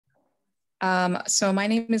So my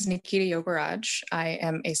name is Nikita Yogaraj. I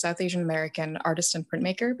am a South Asian American artist and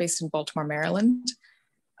printmaker based in Baltimore, Maryland.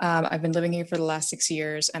 I've been living here for the last 6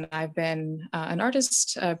 years, and I've been an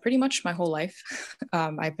artist pretty much my whole life.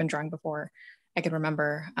 I've been drawing before I can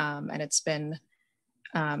remember, and it's been,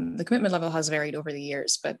 the commitment level has varied over the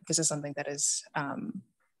years, but this is something that is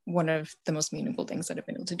one of the most meaningful things that I've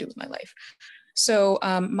been able to do with my life. So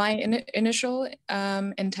my initial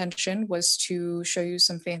intention was to show you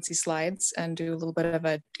some fancy slides and do a little bit of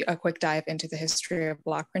a quick dive into the history of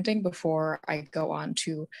block printing before I go on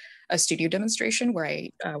to a studio demonstration where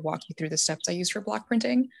I walk you through the steps I use for block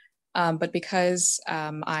printing. But because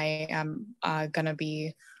I am gonna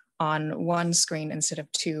be on one screen instead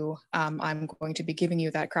of two, I'm going to be giving you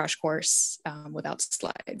that crash course without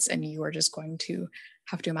slides, and you are just going to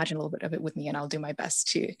have to imagine a little bit of it with me, and I'll do my best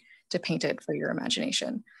to paint it for your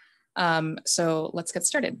imagination. So let's get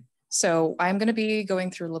started. So I'm going to be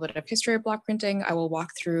going through a little bit of history of block printing. I will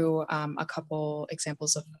walk through a couple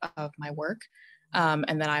examples of my work,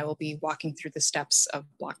 and then I will be walking through the steps of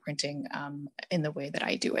block printing in the way that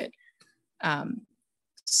I do it.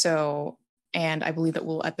 And I believe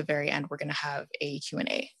that at the very end, we're going to have a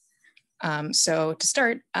Q&A. So to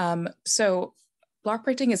start, block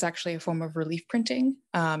printing is actually a form of relief printing,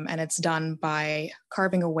 and it's done by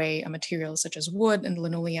carving away a material such as wood and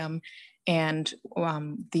linoleum, and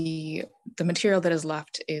the material that is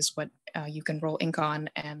left is what you can roll ink on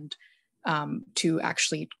and to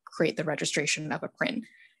actually create the registration of a print.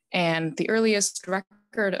 And the earliest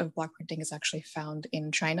record of block printing is actually found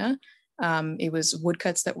in China. It was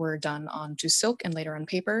woodcuts that were done onto silk and later on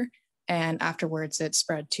paper, and afterwards it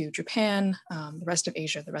spread to Japan, the rest of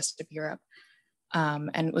Asia, the rest of Europe.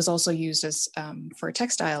 And it was also used as for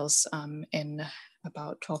textiles in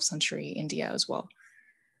about 12th century India as well.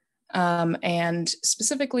 And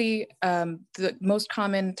specifically, the most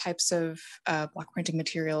common types of block printing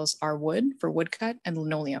materials are wood for woodcut and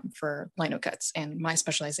linoleum for linocuts. And my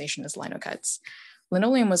specialization is linocuts.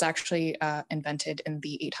 Linoleum was actually invented in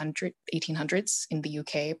the 1800s in the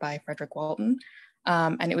UK by Frederick Walton.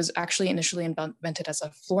 And it was actually initially invented as a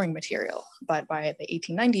flooring material, but by the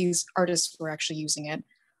 1890s, artists were actually using it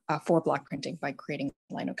for block printing by creating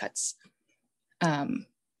linocuts.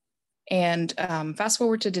 Fast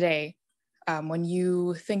forward to today, when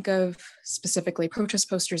you think of specifically protest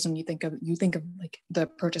posters, and you think of like the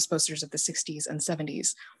protest posters of the 60s and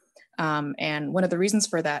 70s. And one of the reasons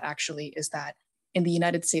for that actually is that in the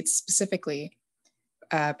United States specifically,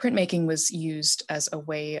 printmaking was used as a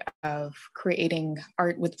way of creating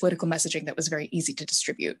art with political messaging that was very easy to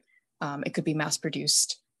distribute. It could be mass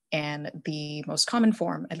produced, and the most common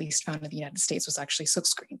form, at least found in the United States, was actually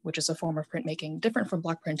silkscreen, which is a form of printmaking different from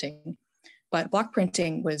block printing. But block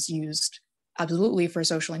printing was used absolutely for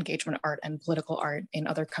social engagement art and political art in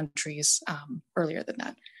other countries earlier than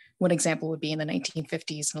that. One example would be in the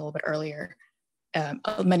 1950s and a little bit earlier.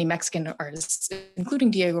 Many Mexican artists,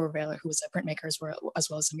 including Diego Rivera, who was a printmaker as well as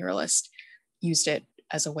a muralist, used it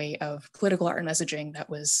as a way of political art messaging that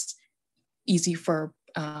was easy for,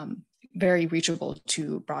 very reachable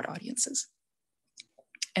to broad audiences.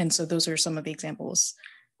 And so those are some of the examples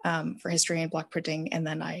for history and block printing. And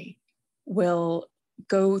then I will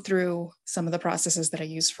go through some of the processes that I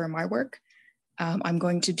use for my work. I'm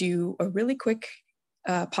going to do a really quick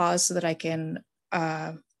pause so that I can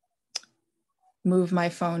move my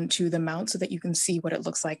phone to the mount so that you can see what it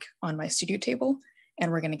looks like on my studio table, and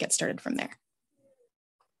we're going to get started from there.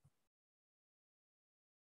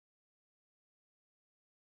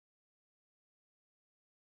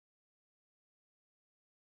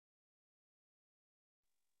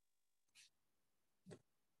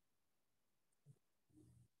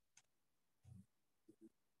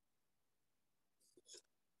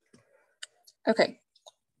 Okay,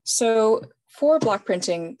 so for block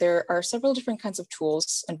printing, there are several different kinds of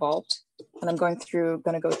tools involved, and I'm going to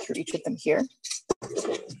go through each of them here.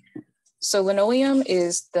 So linoleum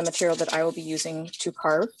is the material that I will be using to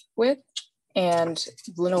carve with, and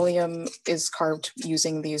linoleum is carved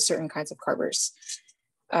using these certain kinds of carvers.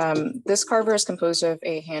 This carver is composed of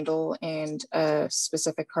a handle and a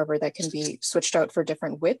specific carver that can be switched out for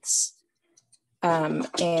different widths.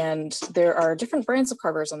 And there are different brands of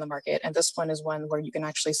carvers on the market, and this one is one where you can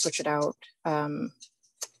actually switch it out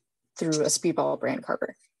through a Speedball brand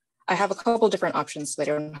carver. I have a couple different options so I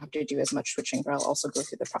don't have to do as much switching, but I'll also go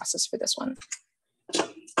through the process for this one.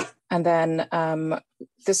 And then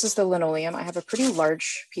this is the linoleum. I have a pretty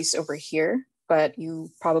large piece over here, but you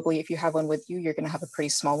probably, if you have one with you, you're gonna have a pretty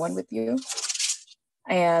small one with you.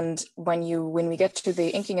 And when we get to the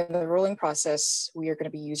inking and the rolling process, we are going to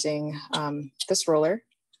be using this roller.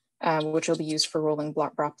 which will be used for rolling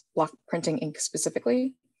block printing ink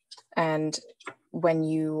specifically. And when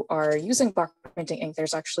you are using block printing ink,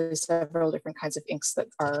 there's actually several different kinds of inks that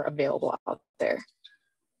are available out there.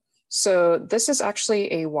 So this is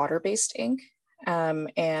actually a water-based ink,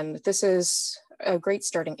 and this is a great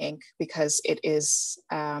starting ink because it is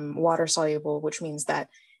water soluble, which means that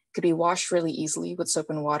it could be washed really easily with soap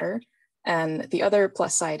and water. And the other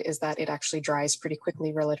plus side is that it actually dries pretty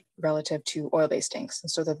quickly relative to oil-based inks.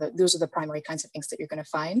 And so those are the primary kinds of inks that you're going to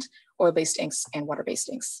find: oil-based inks and water-based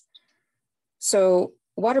inks. So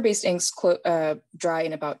water-based inks dry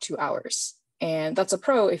in about 2 hours. And that's a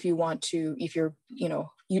pro if you want to, if you're,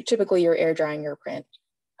 typically you're air drying your print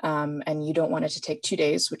and you don't want it to take 2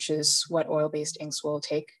 days, which is what oil-based inks will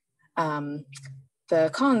take.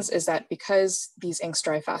 The cons is that because these inks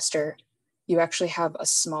dry faster, you actually have a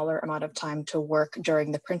smaller amount of time to work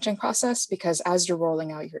during the printing process, because as you're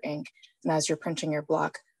rolling out your ink and as you're printing your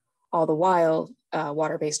block, all the while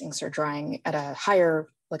water-based inks are drying at a higher,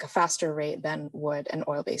 like a faster rate than would an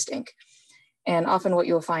oil-based ink. And often what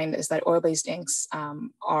you'll find is that oil-based inks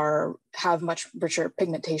have much richer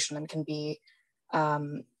pigmentation and can be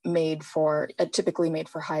typically made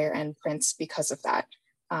for higher end prints because of that.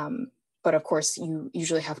 But of course, you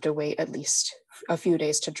usually have to wait at least a few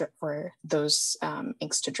days for those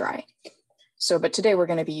inks to dry. But today we're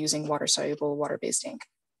going to be using water-soluble, water-based ink.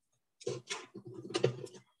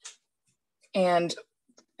 And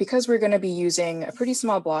because we're going to be using a pretty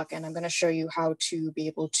small block, and I'm going to show you how to be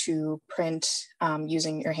able to print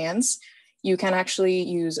using your hands, you can actually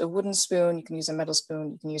use a wooden spoon, you can use a metal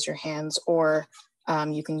spoon, you can use your hands, or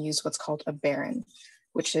you can use what's called a baron,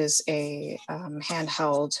 which is a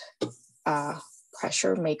handheld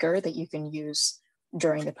pressure maker that you can use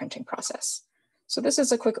during the printing process. So this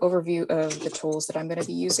is a quick overview of the tools that I'm going to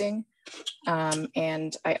be using.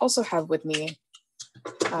 And I also have with me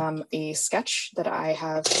a sketch that I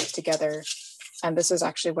have put together, and this is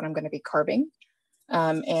actually what I'm going to be carving.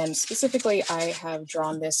 And specifically, I have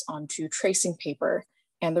drawn this onto tracing paper.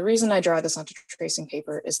 And the reason I draw this onto tracing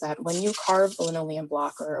paper is that when you carve a linoleum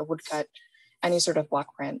block or a woodcut, any sort of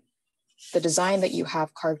block print, the design that you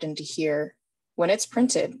have carved into here, when it's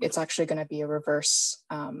printed, it's actually going to be a reverse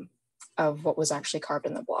of what was actually carved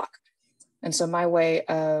in the block. And so my way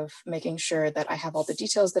of making sure that I have all the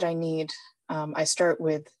details that I need, I start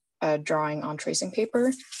with a drawing on tracing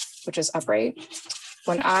paper, which is upright.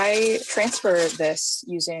 When I transfer this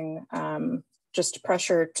using just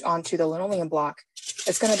pressure onto the linoleum block,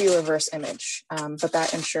 it's going to be a reverse image, but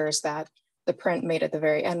that ensures that the print made at the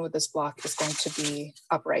very end with this block is going to be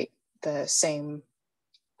upright, the same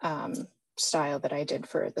style that I did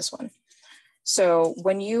for this one. So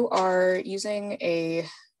when you are using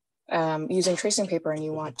using tracing paper and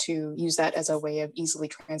you want to use that as a way of easily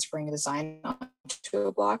transferring a design onto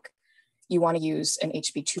a block, you want to use an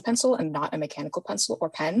HB2 pencil and not a mechanical pencil or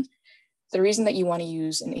pen. The reason that you want to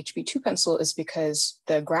use an HB2 pencil is because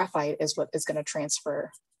the graphite is what is going to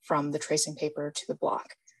transfer from the tracing paper to the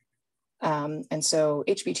block. And so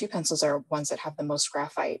HB2 pencils are ones that have the most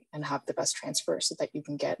graphite and have the best transfer, so that you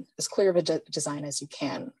can get as clear of a design as you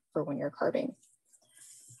can for when you're carving.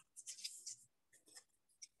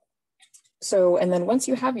 So, and then once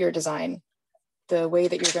you have your design, the way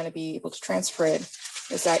that you're going to be able to transfer it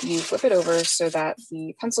is that you flip it over so that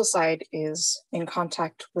the pencil side is in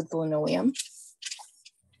contact with the linoleum.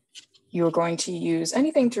 You're going to use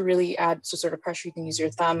anything to really add some sort of pressure. You can use your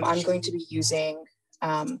thumb. I'm going to be using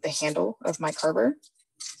the handle of my carver.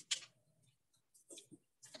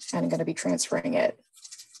 And I'm going to be transferring it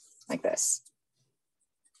like this.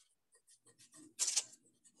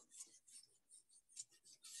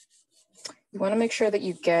 You want to make sure that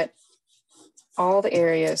you get all the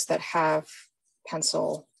areas that have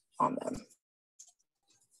pencil on them.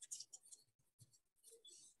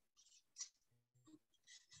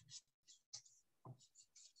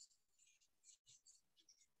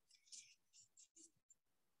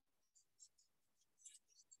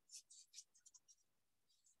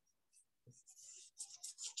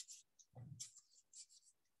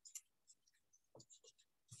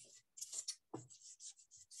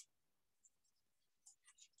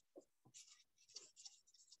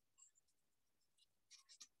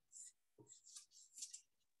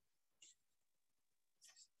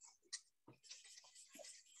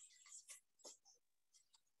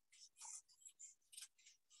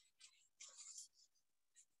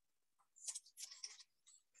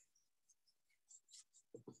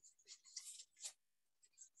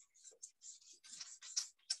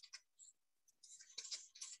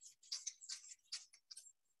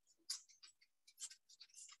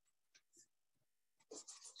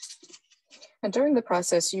 And during the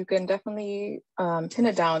process, you can definitely pin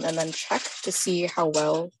it down and then check to see how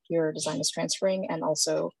well your design is transferring, and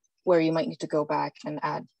also where you might need to go back and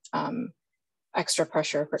add extra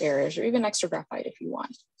pressure for areas, or even extra graphite if you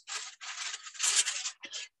want.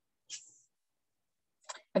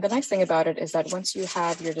 And the nice thing about it is that once you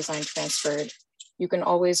have your design transferred, you can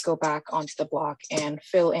always go back onto the block and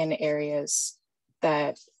fill in areas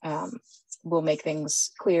that will make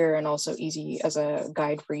things clear and also easy as a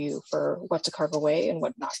guide for you for what to carve away and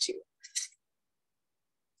what not to.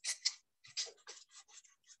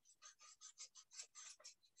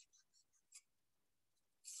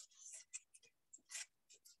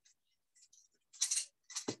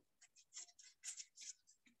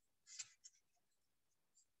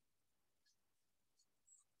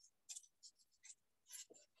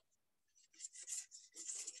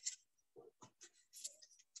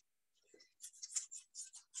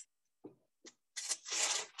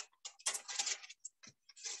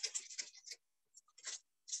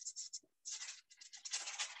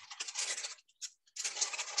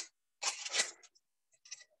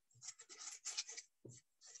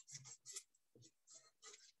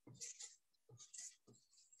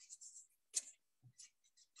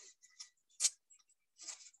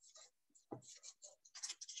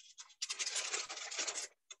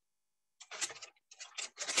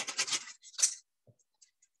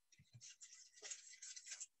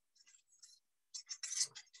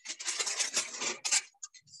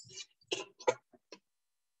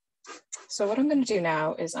 So what I'm going to do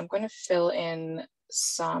now is I'm going to fill in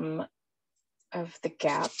some of the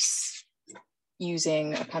gaps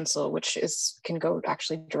using a pencil, which can go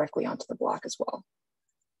actually directly onto the block as well.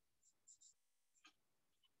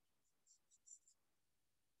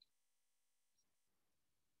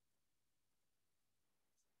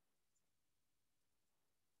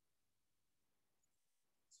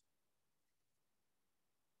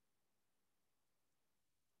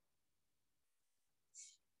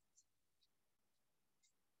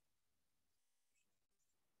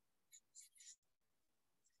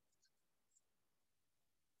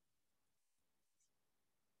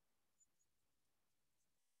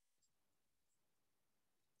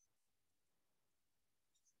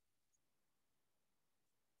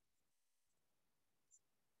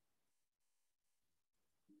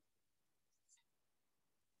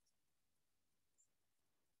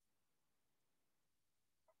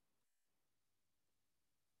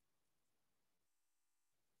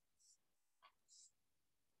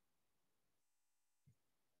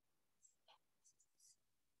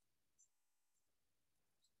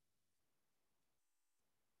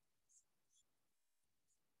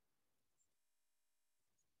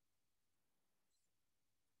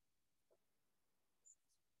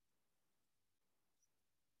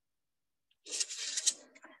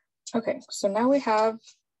 Okay, so now we have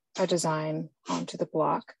a design onto the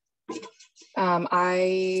block.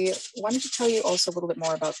 I wanted to tell you also a little bit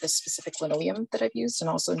more about this specific linoleum that I've used and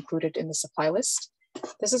also included in the supply list.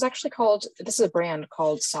 This is a brand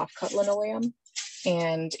called Soft Cut Linoleum,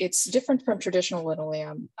 and it's different from traditional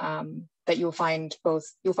linoleum that you'll find both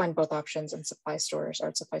options in art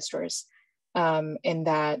supply stores, in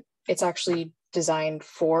that it's actually designed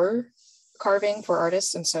for carving for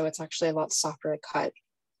artists, and so it's actually a lot softer to cut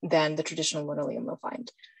than the traditional linoleum you'll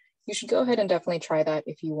find. You should go ahead and definitely try that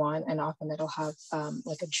if you want, and often it'll have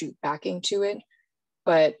like a jute backing to it,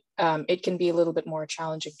 but it can be a little bit more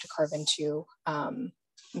challenging to carve into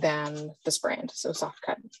than this brand, so Soft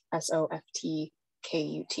Cut, SOFTKUT.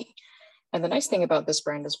 And the nice thing about this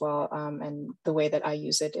brand as well, and the way that I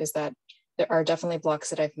use it, is that there are definitely blocks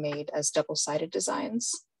that I've made as double-sided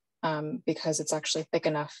designs, because it's actually thick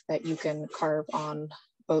enough that you can carve on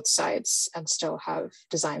both sides and still have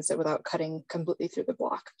designs that without cutting completely through the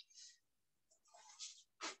block.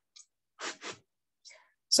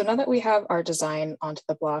 So now that we have our design onto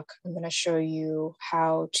the block, I'm going to show you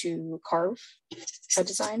how to carve a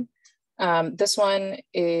design. This one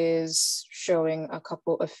is showing a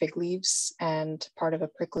couple of fig leaves and part of a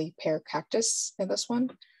prickly pear cactus in this one.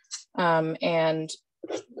 And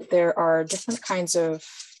there are different kinds of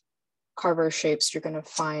carver shapes you're going to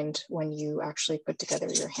find when you actually put together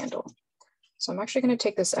your handle. So I'm actually going to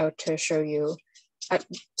take this out to show you at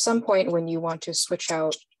some point when you want to switch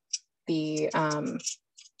out the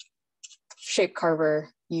shape carver,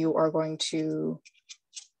 you are going to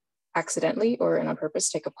accidentally or on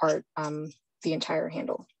purpose take apart the entire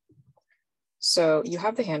handle. So you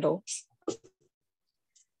have the handle,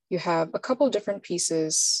 you have a couple of different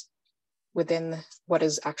pieces within what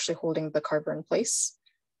is actually holding the carver in place.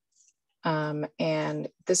 And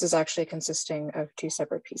this is actually consisting of two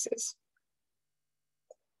separate pieces.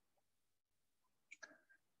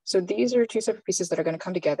 So these are two separate pieces that are going to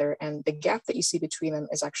come together, and the gap that you see between them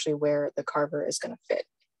is actually where the carver is going to fit.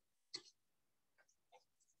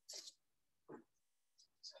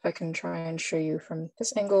 So if I can try and show you from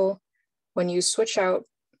this angle, when you switch out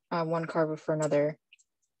one carver for another,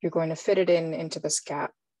 you're going to fit it into this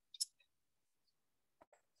gap.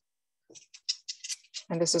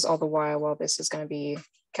 And this is all the while this is going to be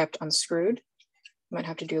kept unscrewed. You might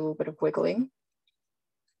have to do a little bit of wiggling.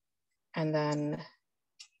 And then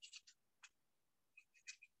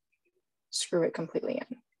screw it completely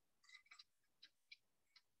in.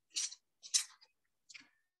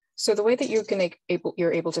 So the way that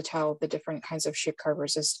you're able to tell the different kinds of shape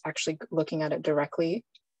carvers is actually looking at it directly,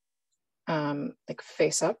 like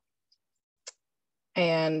face up.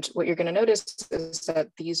 And what you're going to notice is that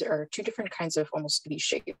these are two different kinds of almost V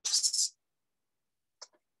shapes.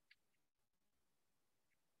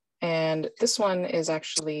 And this one is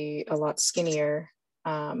actually a lot skinnier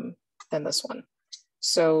than this one.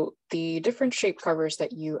 So the different shape carvers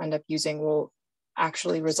that you end up using will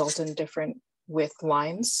actually result in different width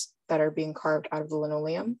lines that are being carved out of the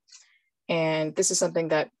linoleum. And this is something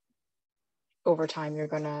that over time you're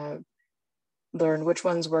going to learn which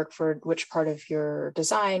ones work for which part of your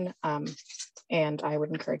design. And I would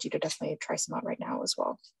encourage you to definitely try some out right now as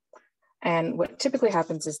well. And what typically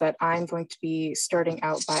happens is that I'm going to be starting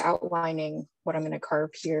out by outlining what I'm going to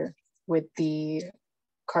carve here with the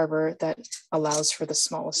carver that allows for the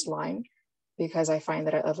smallest line, because I find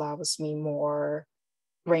that it allows me more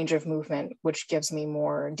range of movement, which gives me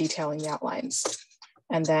more detail in the outlines.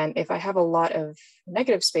 And then if I have a lot of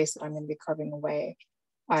negative space that I'm going to be carving away,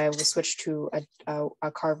 I will switch to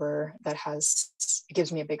a carver that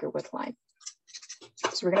gives me a bigger width line.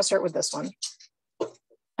 So we're going to start with this one.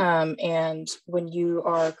 And when you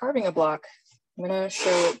are carving a block, I'm going to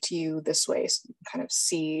show it to you this way so you can kind of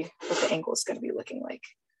see what the angle is going to be looking like.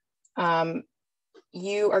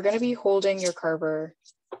 You are going to be holding your carver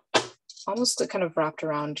almost kind of wrapped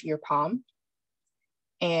around your palm,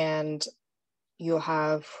 and you'll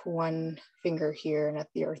have one finger here and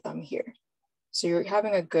your thumb here. So you're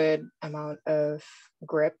having a good amount of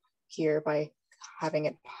grip here by having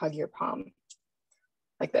it hug your palm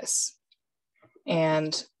like this.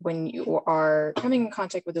 And when you are coming in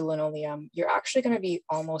contact with the linoleum, you're actually going to be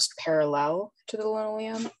almost parallel to the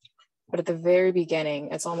linoleum. But at the very beginning,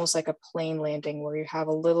 it's almost like a plane landing where you have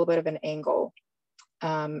a little bit of an angle.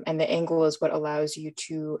 And the angle is what allows you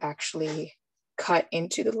to actually cut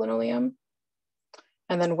into the linoleum.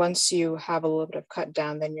 And then once you have a little bit of cut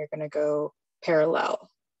down, then you're going to go parallel.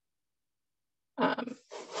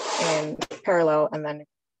 And parallel, and then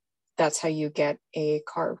that's how you get a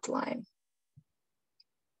carved line.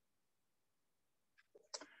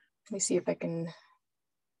 Let me see if I can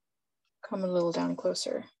come a little down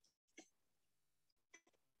closer.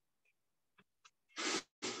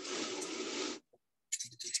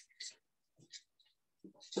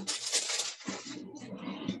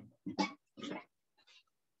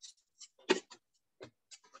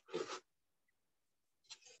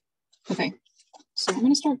 Okay, so I'm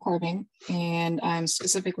going to start carving, and I'm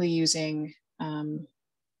specifically using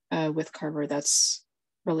a width carver that's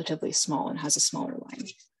relatively small and has a smaller line.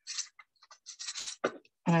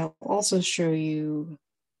 And I'll also show you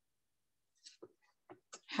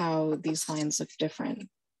how these lines look different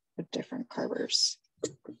with different carvers.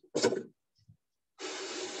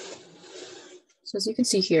 So as you can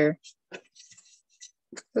see here,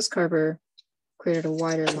 this carver created a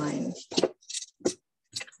wider line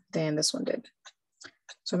than this one did.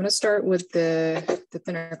 So I'm going to start with the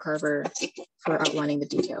thinner carver for outlining the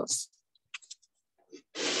details.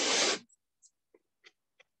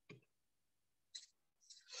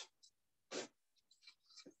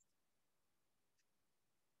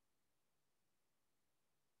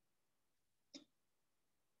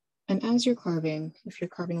 And as you're carving, if you're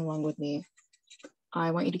carving along with me,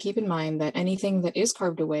 I want you to keep in mind that anything that is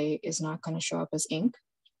carved away is not going to show up as ink.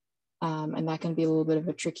 And that can be a little bit of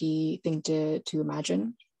a tricky thing to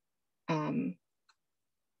imagine.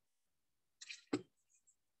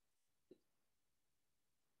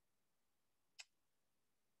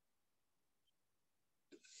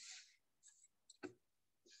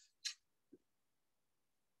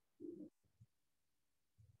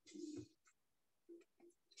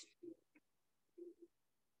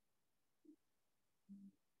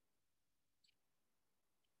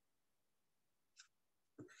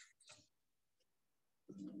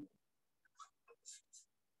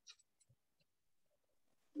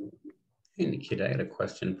 Hey, Nikita, I had a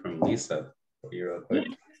question from Lisa for you real quick.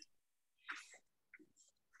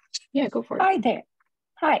 Yeah, go for it. Hi there.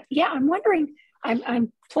 Hi. Yeah, I'm wondering,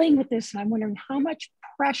 I'm playing with this and I'm wondering how much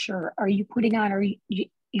pressure are you putting on? Are you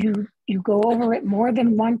go over it more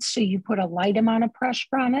than once, so you put a light amount of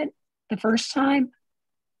pressure on it the first time?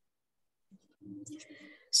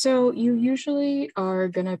 So you usually are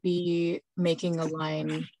gonna be making a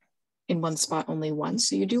line in one spot only once.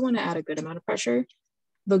 So you do want to add a good amount of pressure.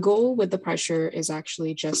 The goal with the pressure is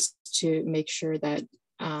actually just to make sure that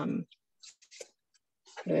how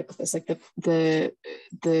do I put this? Like the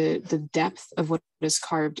depth of what is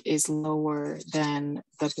carved is lower than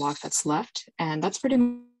the block that's left, and that's pretty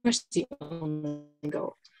much the only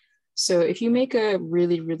goal. So if you make a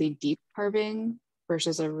really deep carving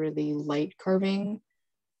versus a really light carving,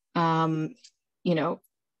 you know,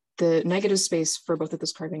 the negative space for both of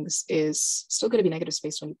those carvings is still going to be negative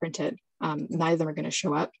space when you print it. Neither of them are going to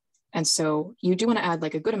show up. And so you do want to add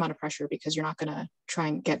like a good amount of pressure because you're not going to try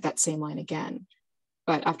and get that same line again.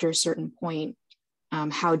 But after a certain point,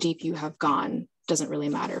 how deep you have gone doesn't really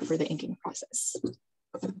matter for the inking process.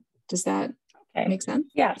 Does that make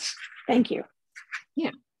sense? Yes, thank you.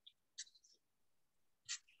 Yeah.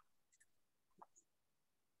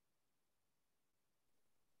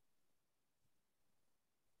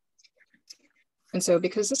 And so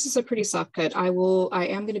because this is a pretty soft cut, I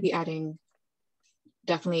am going to be adding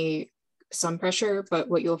definitely some pressure, but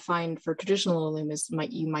what you'll find for traditional loom is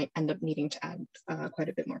you might end up needing to add quite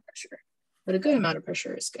a bit more pressure. But a good amount of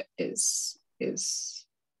pressure is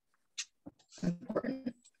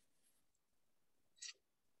important.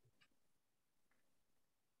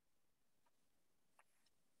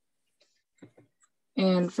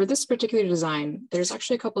 And for this particular design, there's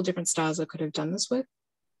actually a couple of different styles I could have done this with.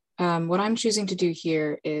 What I'm choosing to do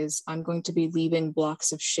here is I'm going to be leaving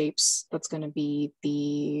blocks of shapes. That's going to be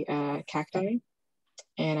the cacti.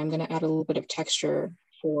 And I'm going to add a little bit of texture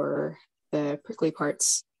for the prickly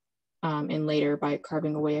parts in later by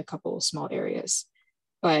carving away a couple of small areas.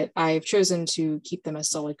 But I've chosen to keep them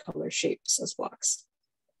as solid color shapes as blocks.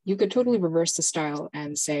 You could totally reverse the style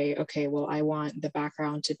and say, okay, well, I want the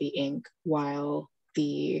background to be ink while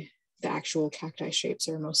the actual cacti shapes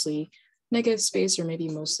are mostly negative space or maybe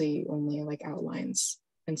mostly only like outlines.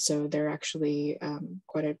 And so there are actually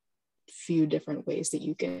quite a few different ways that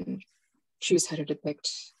you can choose how to depict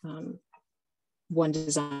one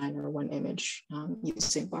design or one image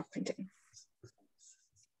using block printing.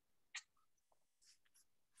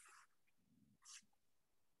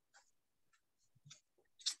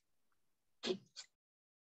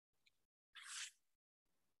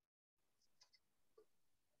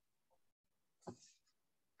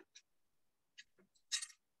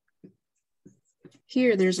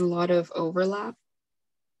 Here, there's a lot of overlap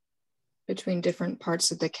between different parts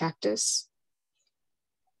of the cactus.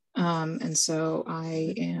 And so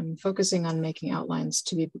I am focusing on making outlines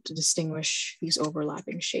to be able to distinguish these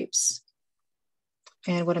overlapping shapes.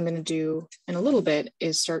 And what I'm going to do in a little bit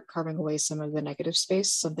is start carving away some of the negative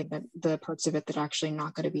space, something that the parts of it that are actually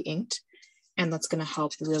not going to be inked. And that's going to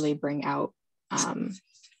help really bring out some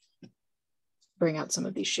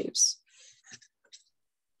of these shapes.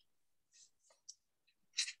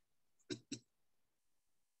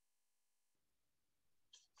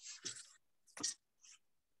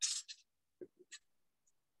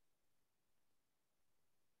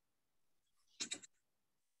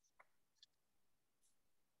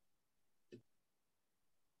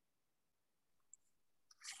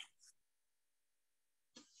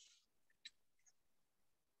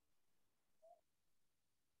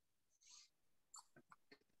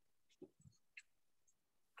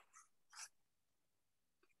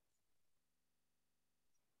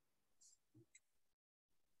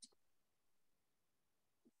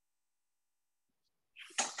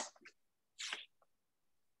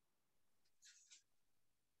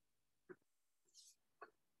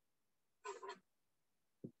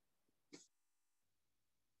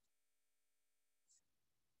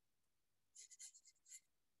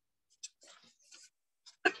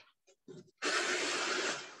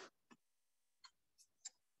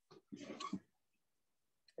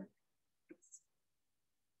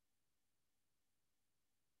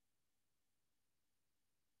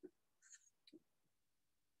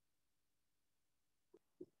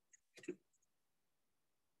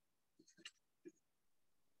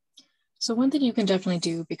 So one thing you can definitely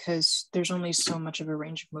do, because there's only so much of a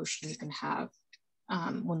range of motion you can have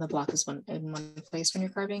when the block is in one place when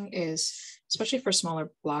you're carving, is especially for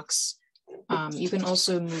smaller blocks, you can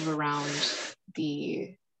also move around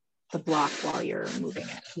the block while you're moving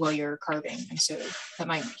it, while you're carving. And so that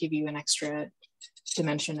might give you an extra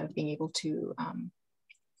dimension of being able to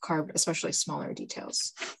carve especially smaller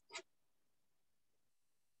details.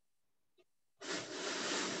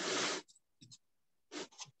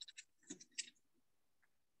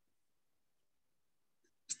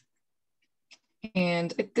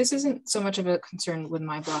 And this isn't so much of a concern with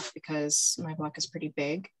my block because my block is pretty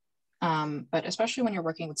big, but especially when you're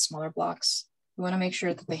working with smaller blocks, you want to make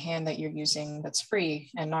sure that the hand that you're using that's free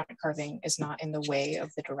and not carving is not in the way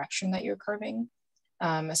of the direction that you're carving,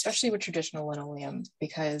 especially with traditional linoleum,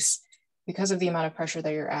 because of the amount of pressure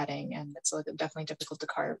that you're adding, and it's definitely difficult to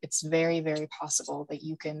carve. It's very, very possible that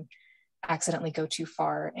you can accidentally go too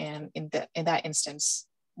far, and in that instance,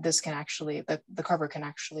 this can actually, the carver can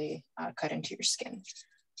actually cut into your skin.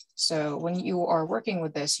 So when you are working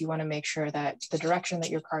with this, you want to make sure that the direction that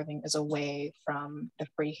you're carving is away from the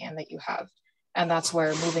free hand that you have. And that's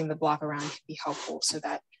where moving the block around can be helpful, so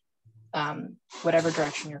that whatever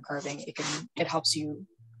direction you're carving, it helps you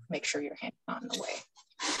make sure your hand is not in the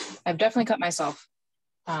way. I've definitely cut myself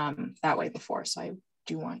that way before, so I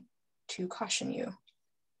do want to caution you.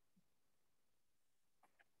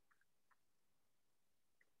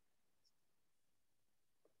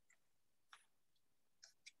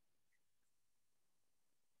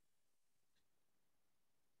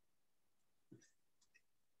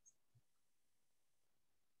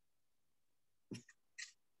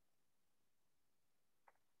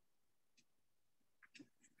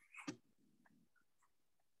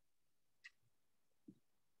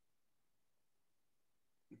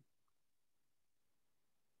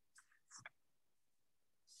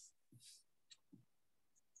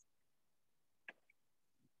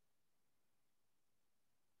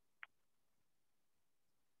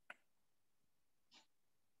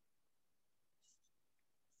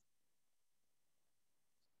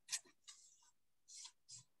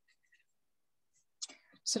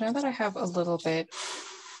 So now that I have a little bit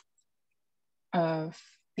of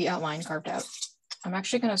the outline carved out, I'm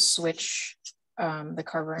actually going to switch the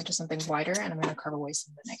carver into something wider, and I'm going to carve away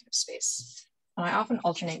some of the negative space. And I often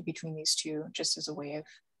alternate between these two just as a way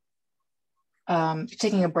of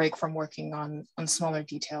taking a break from working on smaller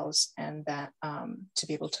details, and that to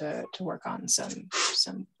be able to work on some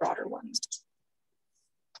broader ones.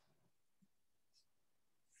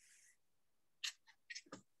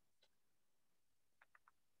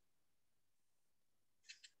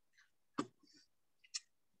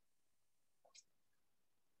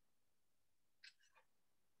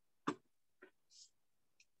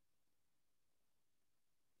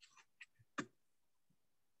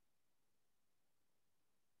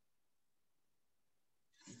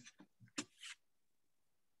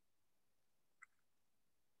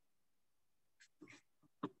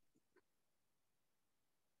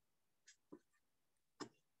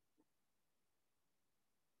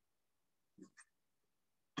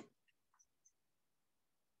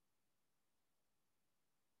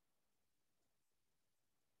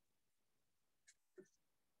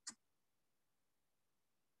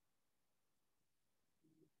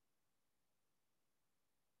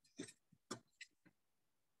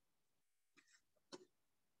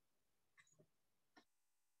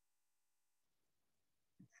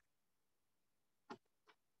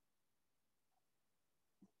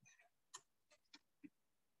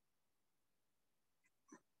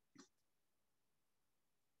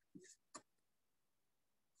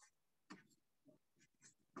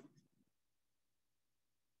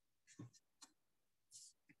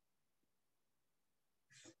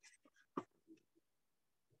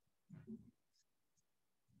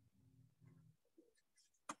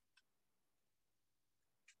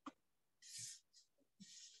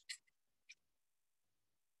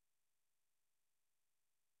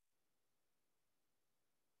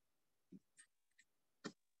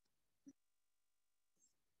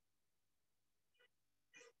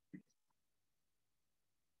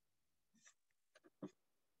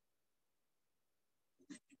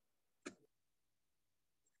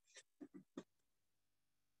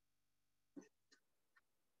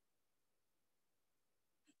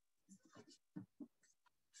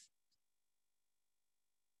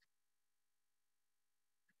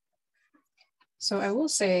 So I will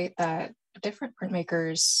say that different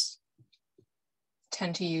printmakers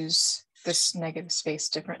tend to use this negative space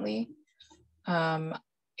differently.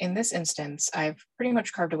 In this instance, I've pretty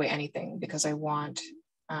much carved away anything because I want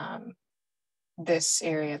this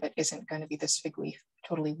area that isn't going to be this fig leaf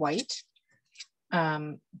totally white.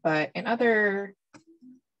 But in other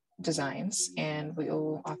designs, and we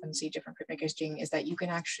will often see different printmakers doing, is that you can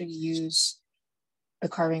actually use the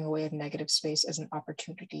carving away of negative space as an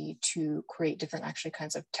opportunity to create different actually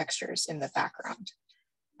kinds of textures in the background.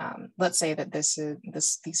 Let's say that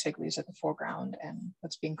these fig leaves are the foreground and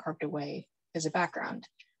what's being carved away is a background.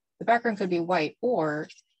 The background could be white, or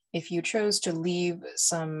if you chose to leave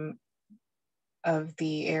some of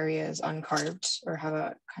the areas uncarved or have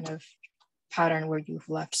a kind of pattern where you've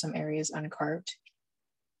left some areas uncarved,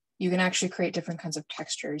 you can actually create different kinds of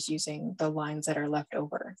textures using the lines that are left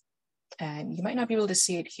over. And you might not be able to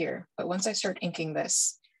see it here, but once I start inking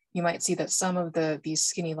this, you might see that some of these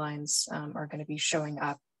skinny lines are going to be showing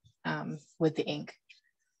up with the ink,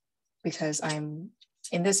 because I'm,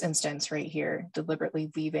 in this instance right here,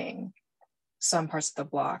 deliberately leaving some parts of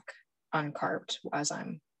the block uncarved as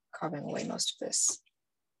I'm carving away most of this.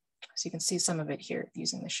 So you can see some of it here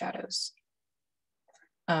using the shadows.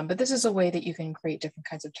 But this is a way that you can create different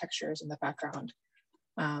kinds of textures in the background,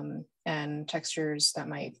 and textures that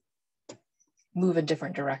might move in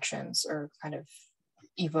different directions or kind of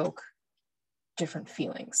evoke different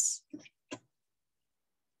feelings.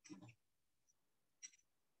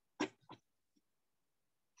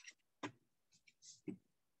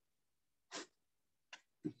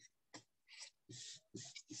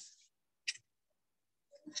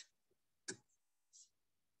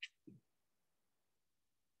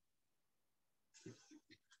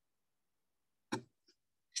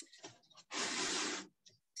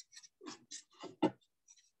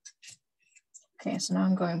 Okay, so now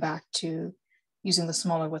I'm going back to using the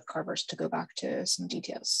smaller width carvers to go back to some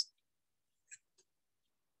details.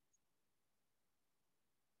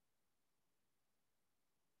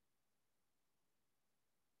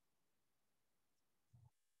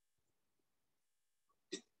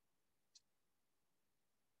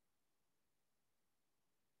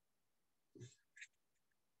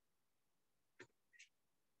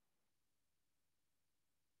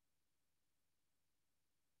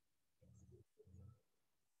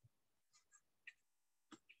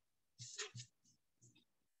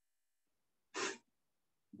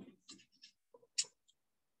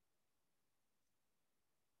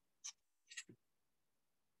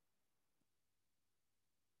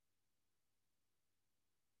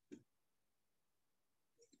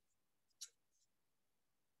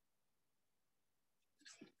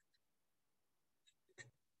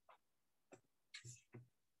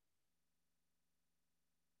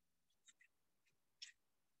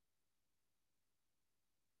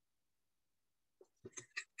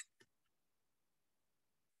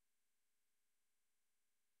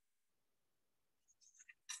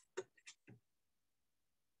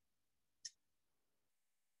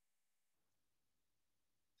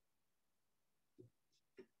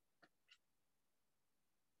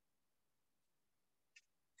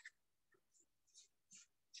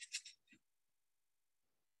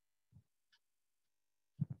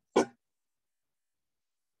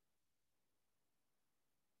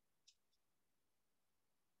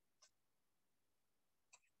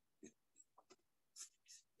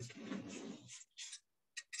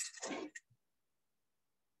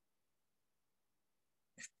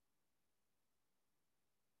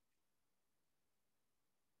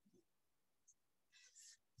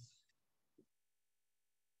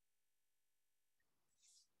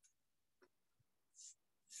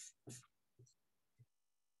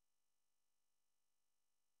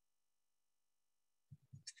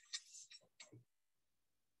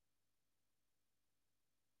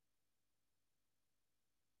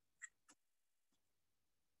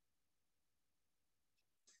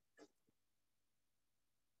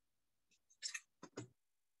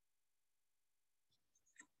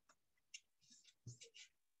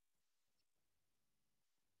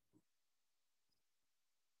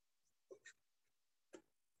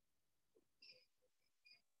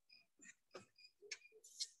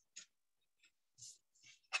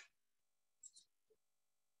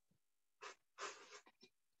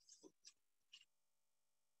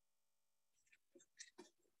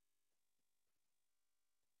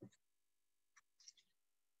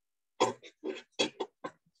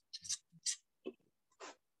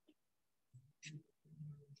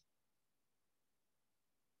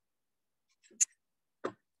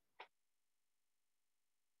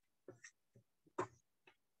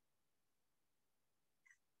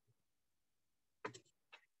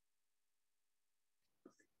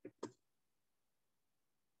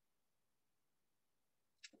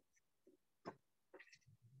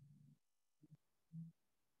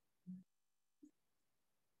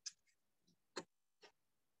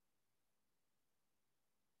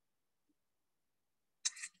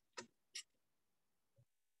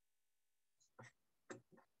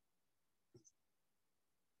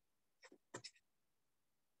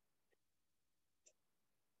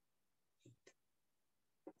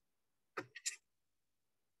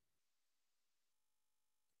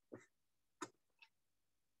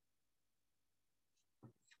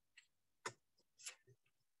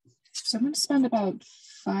 So I'm going to spend about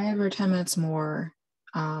 5 or 10 minutes more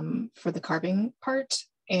for the carving part.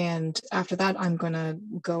 And after that, I'm going to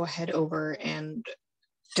go ahead over and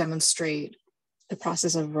demonstrate the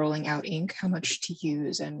process of rolling out ink, how much to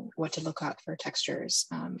use and what to look at for textures,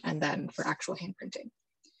 and then for actual hand printing.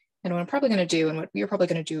 And what I'm probably going to do, and what you're probably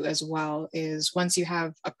going to do as well, is once you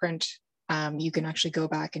have a print, you can actually go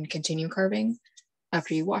back and continue carving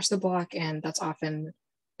after you wash the block. And that's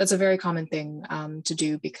a very common thing to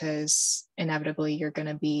do, because inevitably you're going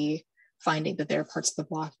to be finding that there are parts of the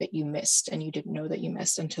block that you missed and you didn't know that you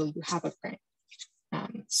missed until you have a print.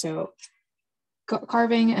 So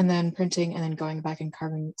carving and then printing and then going back and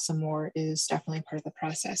carving some more is definitely part of the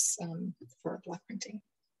process for block printing.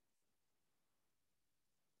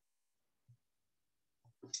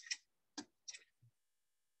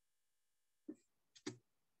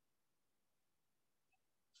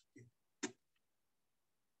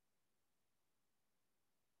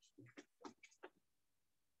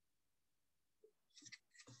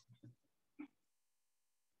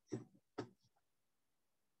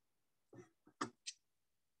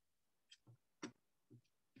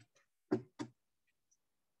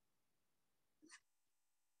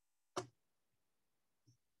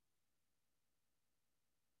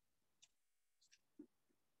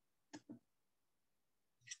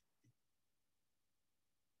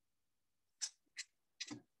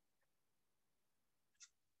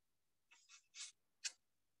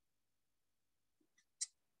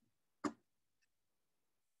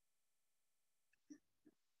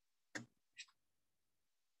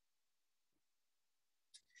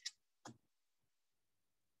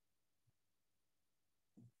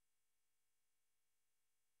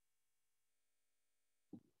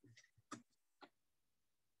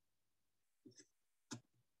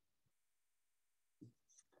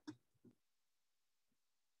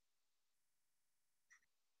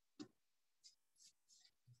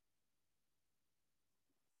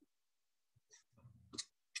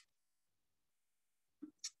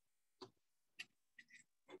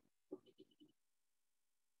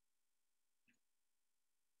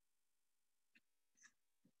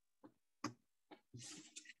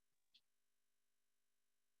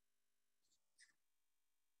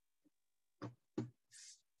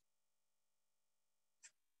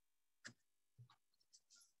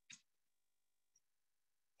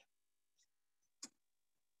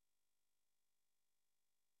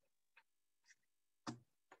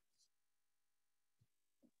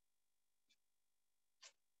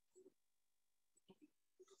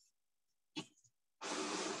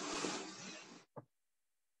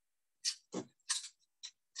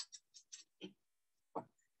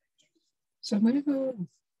 So I'm going to go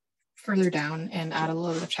further down and add a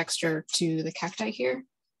little bit of texture to the cacti here.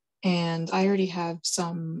 And I already have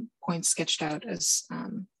some points sketched out as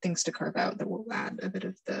things to carve out that will add a bit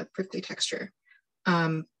of the prickly texture.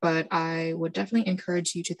 But I would definitely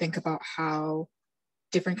encourage you to think about how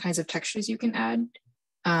different kinds of textures you can add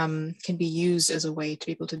can be used as a way to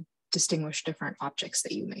be able to distinguish different objects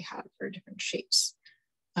that you may have or different shapes.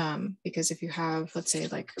 Because if you have, let's say,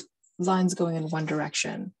 like lines going in one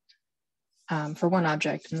direction for one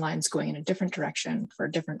object and lines going in a different direction for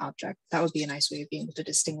a different object, that would be a nice way of being able to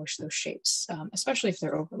distinguish those shapes, especially if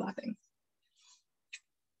they're overlapping.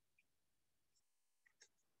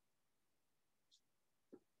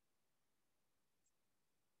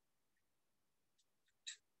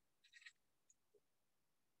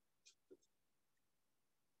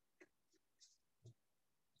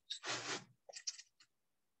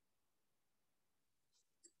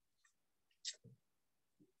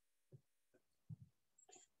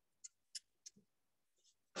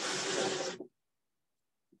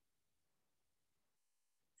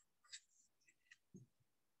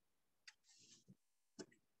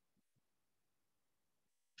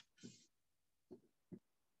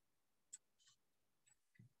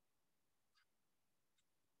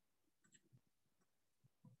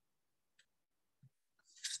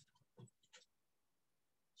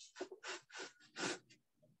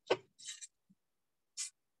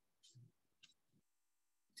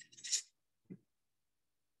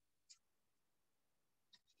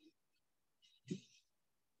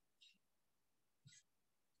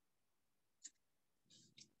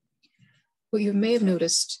 What you may have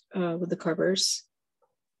noticed with the carvers,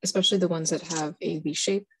 especially the ones that have a V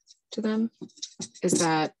shape to them, is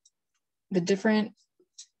that the different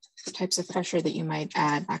types of pressure that you might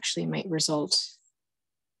add actually might result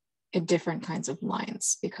in different kinds of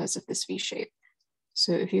lines because of this V shape.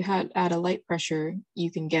 So if you add a light pressure,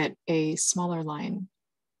 you can get a smaller line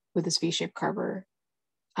with this V-shaped carver.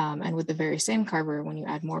 And with the very same carver, when you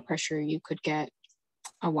add more pressure, you could get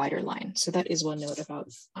a wider line. So that is one note about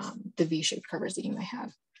the V-shaped carvers that you might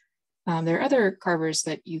have. There are other carvers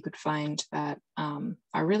that you could find that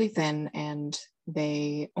are really thin and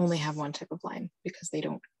they only have one type of line because they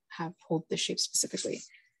don't hold the shape specifically.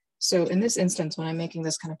 So in this instance, when I'm making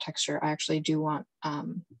this kind of texture, I actually do want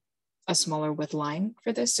a smaller width line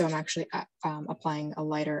for this. So I'm actually applying a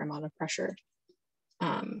lighter amount of pressure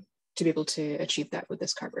to be able to achieve that with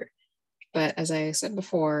this carver. But as I said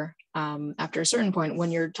before, after a certain point,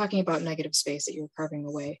 when you're talking about negative space that you're carving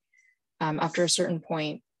away, after a certain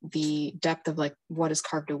point, the depth of like what is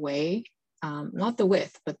carved away, not the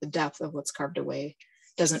width, but the depth of what's carved away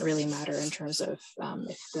doesn't really matter in terms of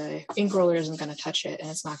if the ink roller isn't going to touch it and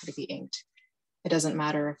it's not going to be inked. It doesn't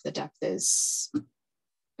matter if the depth is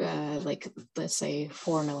like, let's say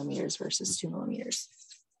 4 millimeters versus 2 millimeters.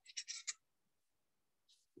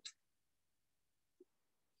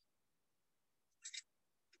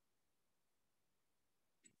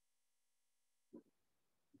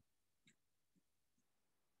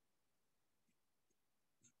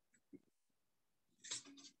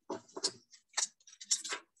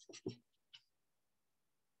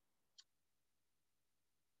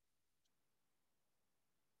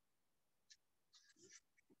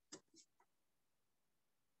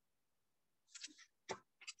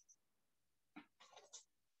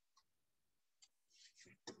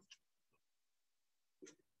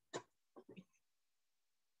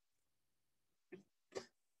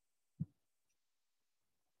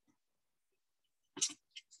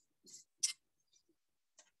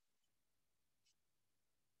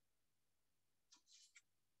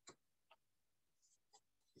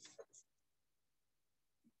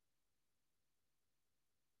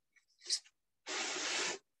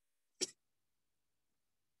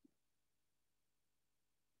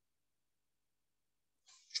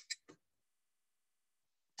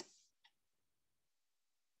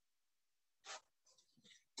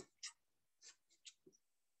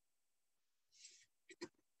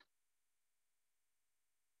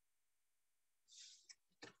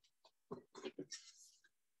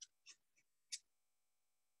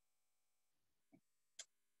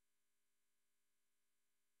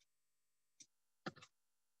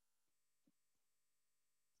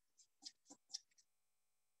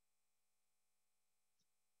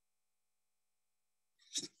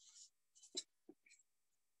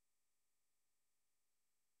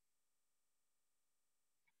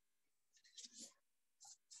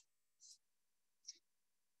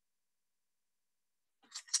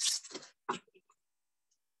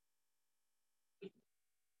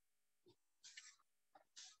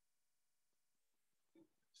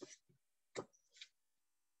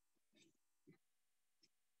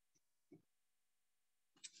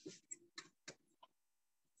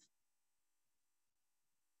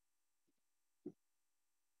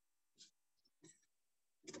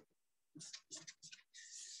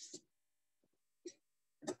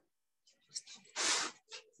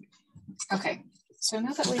 Okay, so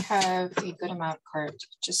now that we have a good amount carved,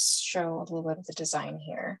 just show a little bit of the design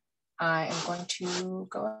here. I am going to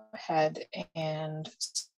go ahead and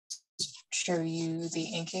show you the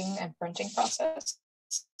inking and printing process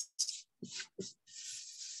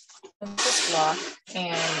in this block,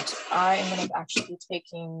 and I am going to actually be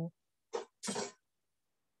taking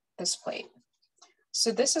this plate.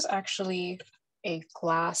 So this is actually a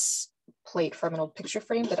glass plate from an old picture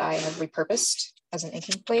frame that I have repurposed as an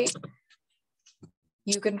inking plate.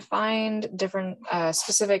 You can find different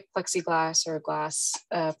specific plexiglass or glass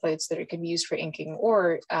plates that can be used for inking,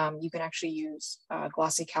 or you can actually use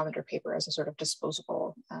glossy calendar paper as a sort of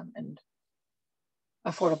disposable and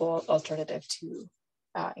affordable alternative to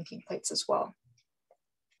inking plates as well.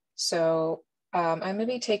 So I'm going to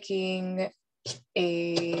be taking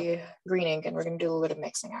a green ink, and we're going to do a little bit of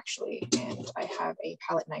mixing actually. And I have a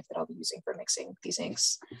palette knife that I'll be using for mixing these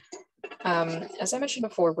inks. As I mentioned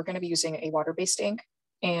before, we're going to be using a water-based ink,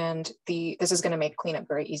 and this is going to make cleanup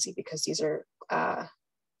very easy because these are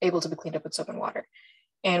able to be cleaned up with soap and water.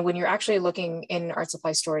 And when you're actually looking in art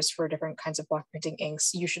supply stores for different kinds of block printing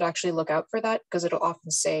inks, you should actually look out for that because it'll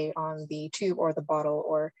often say on the tube or the bottle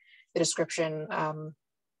or the description,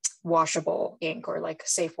 washable ink or like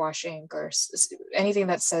safe wash ink or anything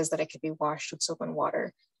that says that it could be washed with soap and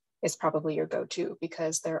water is probably your go-to,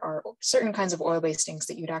 because there are certain kinds of oil-based inks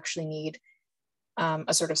that you'd actually need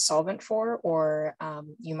a sort of solvent for, or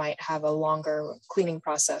you might have a longer cleaning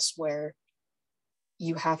process where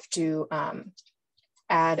you have to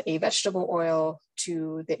add a vegetable oil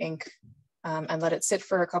to the ink and let it sit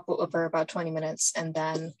for about 20 minutes, and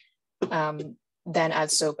then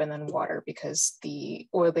add soap and then water, because the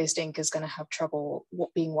oil-based ink is going to have trouble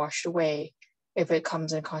being washed away if it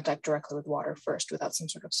comes in contact directly with water first without some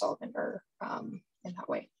sort of solvent or in that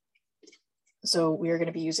way. So we are going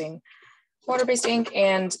to be using water-based ink,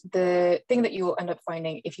 and the thing that you will end up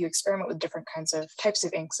finding if you experiment with different kinds of types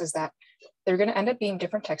of inks is that they're going to end up being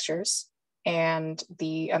different textures, and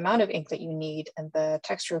the amount of ink that you need and the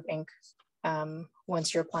texture of ink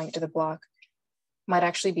once you're applying it to the block might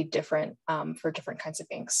actually be different for different kinds of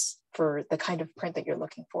inks for the kind of print that you're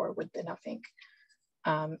looking for with enough ink.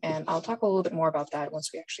 And I'll talk a little bit more about that once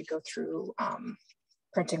we actually go through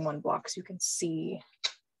printing one block, so you can see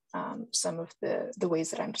some of the ways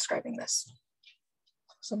that I'm describing this.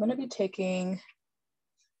 So I'm going to be taking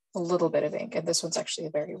a little bit of ink, and this one's actually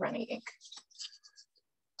a very runny ink.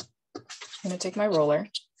 I'm going to take my roller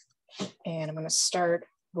and I'm going to start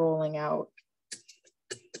rolling out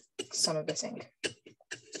some of this ink.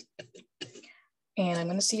 And I'm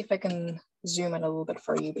going to see if I can zoom in a little bit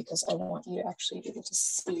for you, because I want you to actually be able to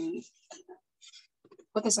see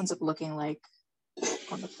what this ends up looking like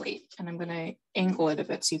on the plate. And I'm going to angle it a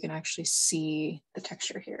bit so you can actually see the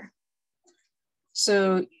texture here.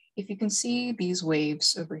 So if you can see these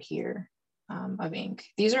waves over here of ink,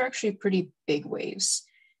 these are actually pretty big waves.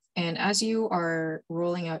 And as you are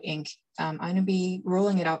rolling out ink, I'm going to be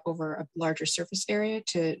rolling it out over a larger surface area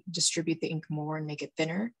to distribute the ink more and make it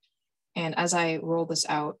thinner. And as I roll this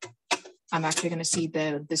out, I'm actually going to see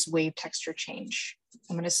this wave texture change.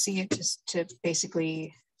 I'm going to see it just to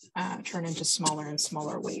basically turn into smaller and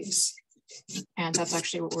smaller waves. And that's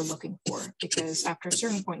actually what we're looking for, because after a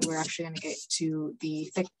certain point, we're actually going to get to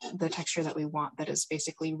the texture that we want, that is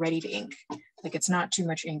basically ready to ink. Like, it's not too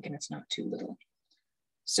much ink and it's not too little.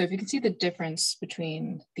 So if you can see the difference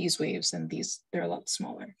between these waves and these, they're a lot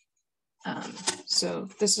smaller. So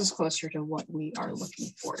this is closer to what we are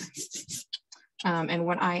looking for. And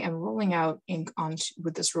when I am rolling out ink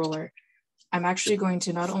with this roller, I'm actually going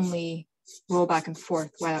to not only roll back and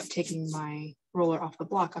forth without taking my roller off the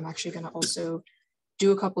block, I'm actually going to also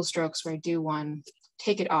do a couple strokes where I do one,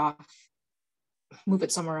 take it off, move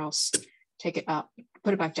it somewhere else, take it up,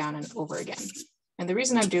 put it back down and over again. And the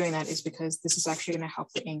reason I'm doing that is because this is actually going to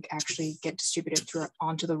help the ink actually get distributed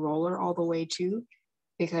onto the roller all the way too,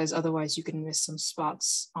 because otherwise you can miss some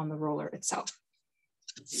spots on the roller itself.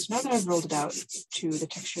 So now that I've rolled it out to the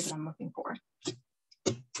texture that I'm looking for,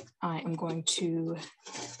 I am going to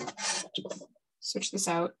switch this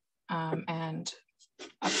out and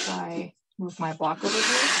move my block over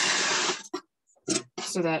here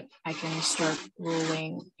so that I can start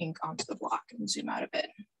rolling ink onto the block and zoom out a bit.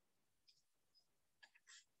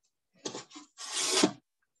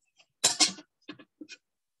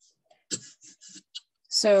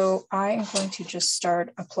 So I am going to just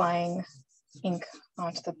start applying ink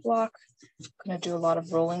onto the block. I'm going to do a lot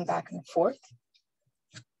of rolling back and forth.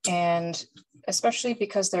 And especially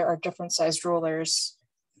because there are different sized rollers,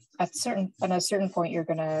 at a certain point, you're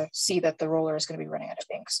going to see that the roller is going to be running out of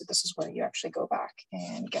ink. So this is where you actually go back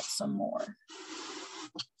and get some more.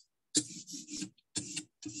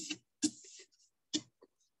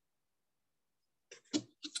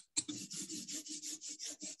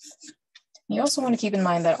 You also want to keep in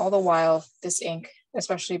mind that all the while this ink,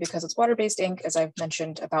 especially because it's water-based ink, as I've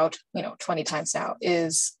mentioned about 20 times now,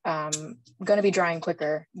 is going to be drying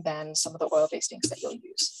quicker than some of the oil-based inks that you'll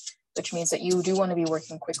use, which means that you do want to be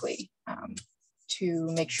working quickly to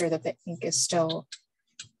make sure that the ink is still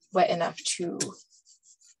wet enough to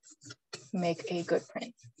make a good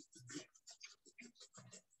print.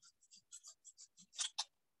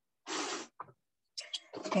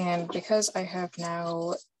 And because I have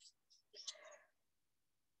now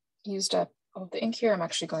used up all the ink here, I'm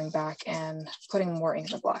actually going back and putting more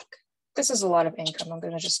ink in the block. This is a lot of ink. I'm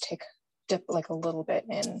going to just dip like a little bit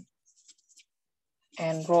in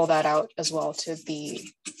and roll that out as well to the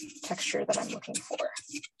texture that I'm looking for.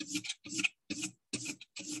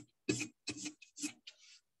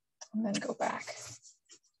 And then go back.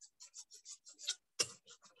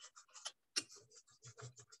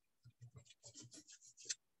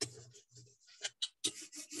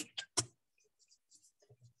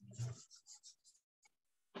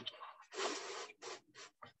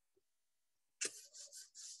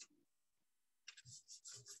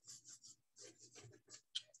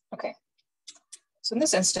 Okay, so in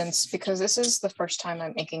this instance, because this is the first time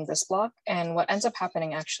I'm inking this block, and what ends up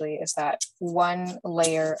happening actually is that one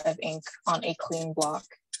layer of ink on a clean block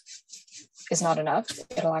is not enough.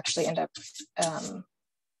 It'll actually end up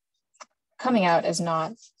coming out as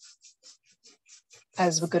not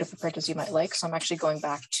as good of a print as you might like. So I'm actually going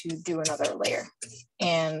back to do another layer.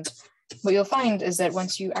 And what you'll find is that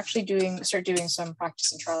once you actually start doing some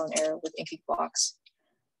practice and trial and error with inking blocks,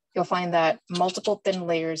 you'll find that multiple thin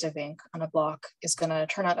layers of ink on a block is going to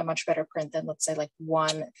turn out a much better print than, let's say, like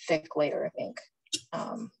one thick layer of ink.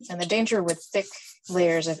 And the danger with thick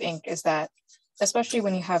layers of ink is that, especially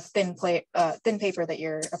when you have thin paper that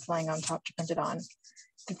you're applying on top to print it on,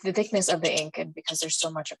 the thickness of the ink, and because there's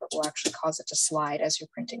so much of it, will actually cause it to slide as you're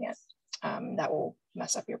printing it. That will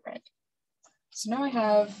mess up your print. So now I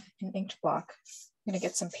have an inked block. I'm gonna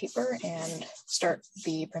get some paper and start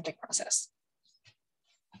the printing process.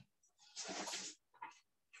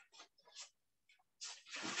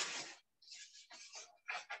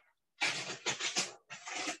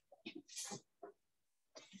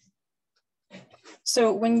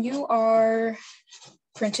 So when you are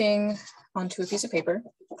printing onto a piece of paper,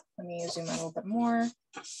 let me zoom in a little bit more.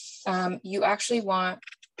 You actually want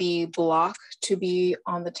the block to be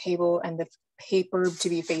on the table and the paper to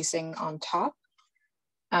be facing on top,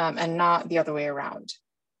 and not the other way around.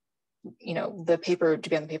 You know, the paper to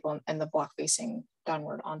be on the table and the block facing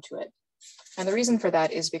downward onto it. And the reason for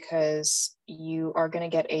that is because you are going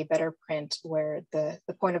to get a better print where the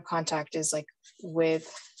point of contact is like with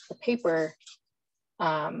the paper,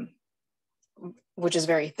 which is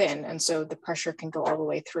very thin, and so the pressure can go all the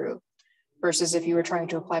way through, versus if you were trying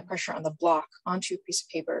to apply pressure on the block onto a piece of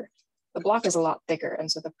paper, the block is a lot thicker,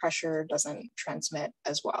 and so the pressure doesn't transmit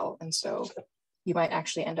as well, and so you might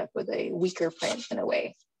actually end up with a weaker print in a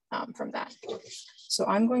way from that. So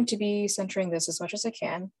I'm going to be centering this as much as I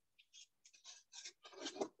can.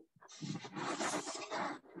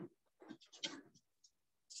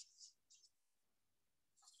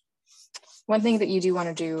 One thing that you do want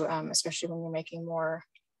to do, especially when you're making more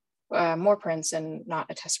prints and not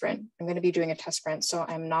a test print. I'm going to be doing a test print, so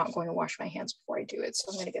I'm not going to wash my hands before I do it. So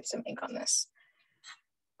I'm going to get some ink on this.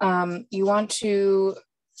 You want to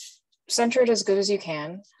center it as good as you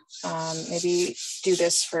can. Maybe do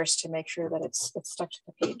this first to make sure that it's stuck to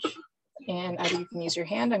the page. And either you can use your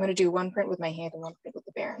hand. I'm going to do one print with my hand and one print with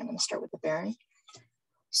the Baron. I'm going to start with the Baron.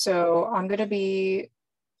 So I'm going to be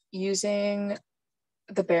using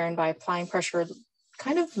the Baron by applying pressure,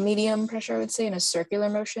 kind of medium pressure, I would say, in a circular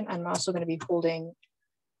motion. I'm also going to be holding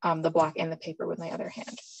the block and the paper with my other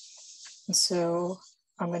hand. And so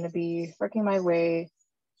I'm going to be working my way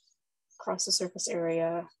across the surface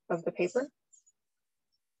area of the paper,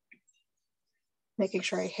 making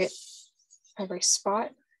sure I hit every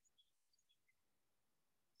spot.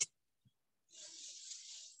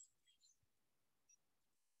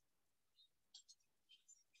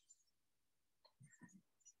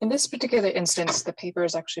 In this particular instance, the paper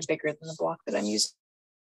is actually bigger than the block that I'm using.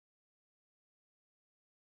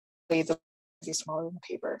 The be smaller than the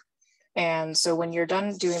paper. And so when you're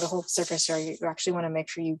done doing the whole surface area, you actually want to make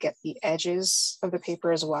sure you get the edges of the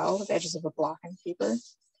paper as well, the edges of the block and paper.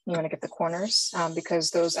 You want to get the corners because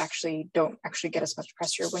those actually don't actually get as much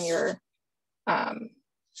pressure when you're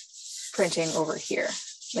printing over here,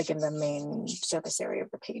 like in the main surface area of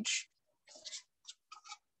the page.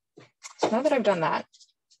 So now that I've done that,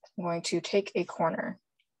 I'm going to take a corner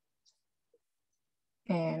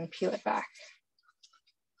and peel it back.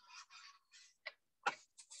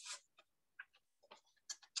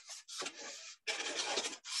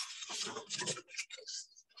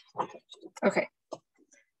 Okay.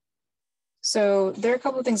 So there are a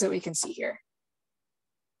couple of things that we can see here.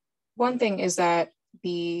 One thing is that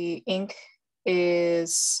the ink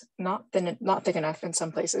is not thick enough in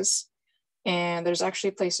some places. And there's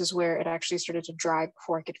actually places where it actually started to dry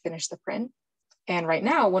before I could finish the print. And right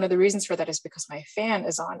now, one of the reasons for that is because my fan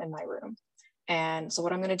is on in my room. And so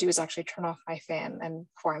what I'm going to do is actually turn off my fan and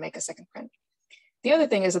before I make a second print. The other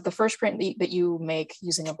thing is that the first print that you make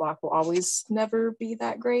using a block will always never be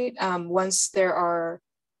that great. Once there's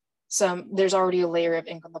already a layer of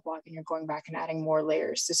ink on the block and you're going back and adding more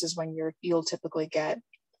layers, this is when you'll typically get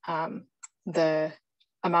the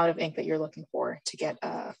amount of ink that you're looking for to get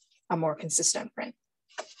a more consistent print.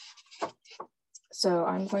 So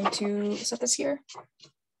I'm going to set this here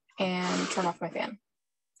and turn off my fan.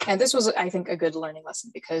 And this was, I think, a good learning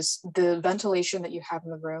lesson because the ventilation that you have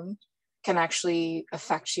in the room can actually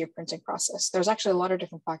affect your printing process. There's actually a lot of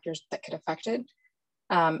different factors that could affect it,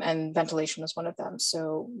 and ventilation is one of them.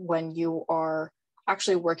 So when you are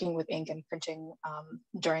actually working with ink and printing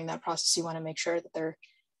during that process, you want to make sure that there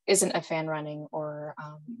isn't a fan running or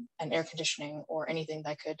an air conditioning or anything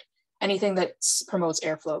that promotes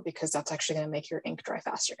airflow, because that's actually going to make your ink dry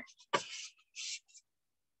faster.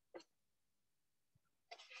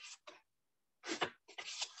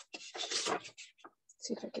 Let's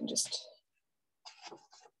see if I can just.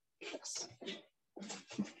 Yes.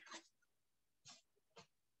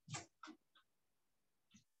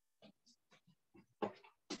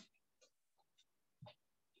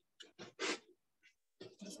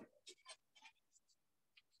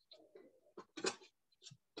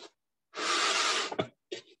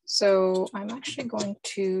 So I'm actually going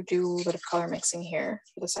to do a little bit of color mixing here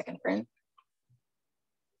for the second print.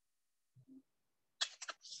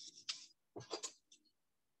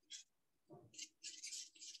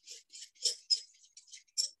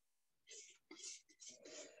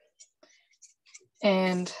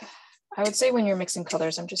 And I would say when you're mixing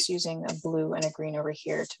colors, I'm just using a blue and a green over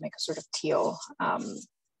here to make a sort of teal.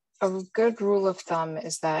 A good rule of thumb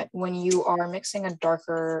is that when you are mixing a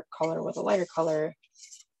darker color with a lighter color,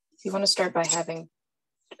 you want to start by having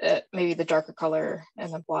maybe the darker color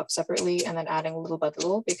and the blob separately, and then adding little by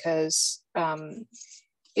little, because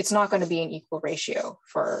it's not going to be an equal ratio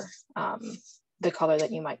for the color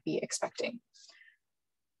that you might be expecting.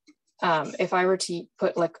 If I were to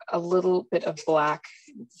put like a little bit of black,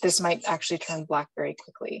 this might actually turn black very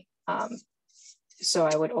quickly. So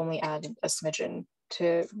I would only add a smidgen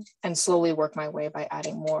and slowly work my way by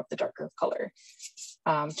adding more of the darker color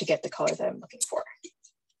to get the color that I'm looking for.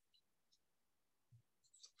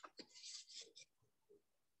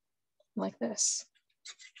 Like this.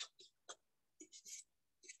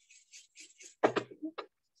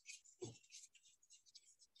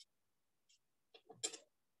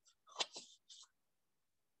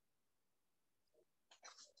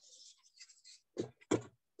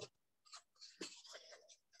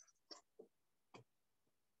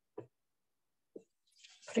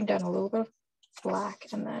 Putting down a little bit of black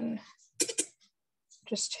and then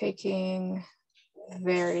just taking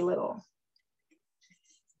very little.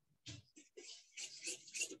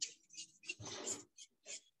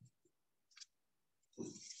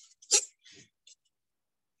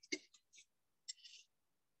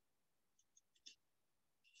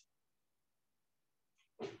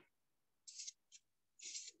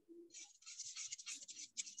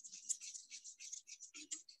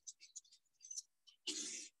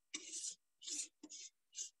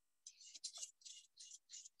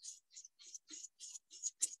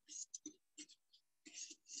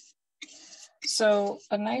 So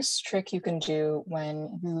a nice trick you can do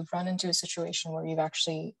when you run into a situation where you've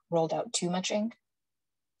actually rolled out too much ink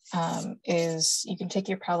is you can take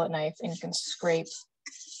your palette knife and you can scrape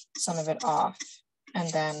some of it off and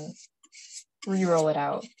then re-roll it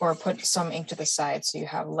out, or put some ink to the side so you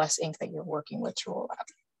have less ink that you're working with to roll out.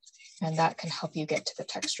 And that can help you get to the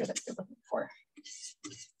texture that you're looking for.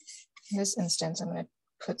 In this instance, I'm going to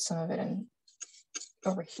put some of it in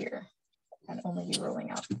over here and only be rolling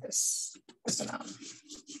out this amount.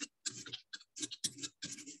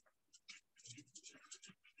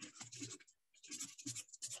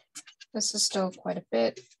 This is still quite a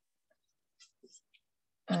bit.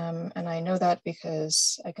 And I know that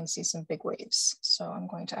because I can see some big waves. So I'm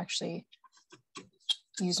going to actually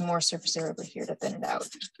use more surface area over here to thin it out.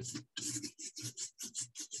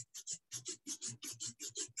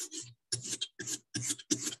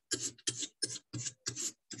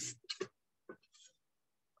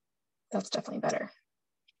 That's definitely better.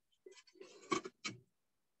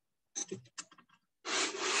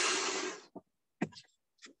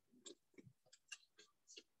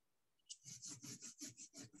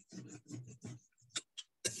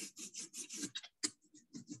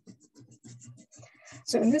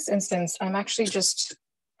 So in this instance, I'm actually just,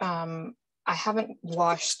 I haven't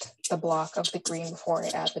washed the block of the green before I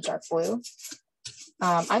add the dark blue.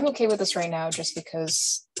 I'm okay with this right now just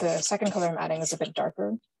because the second color I'm adding is a bit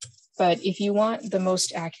darker. But if you want the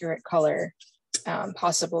most accurate color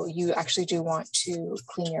possible, you actually do want to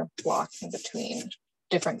clean your block in between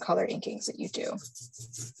different color inkings that you do.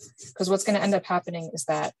 Because what's going to end up happening is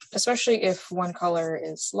that, especially if one color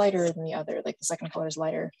is lighter than the other, like the second color is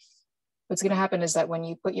lighter, what's going to happen is that when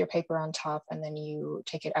you put your paper on top and then you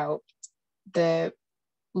take it out, the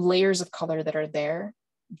layers of color that are there,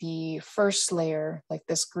 the first layer, like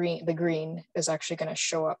this green, the green is actually going to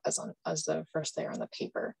show up as the first layer on the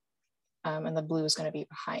paper. And the blue is going to be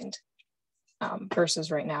behind,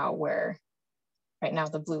 versus right now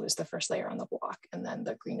the blue is the first layer on the block and then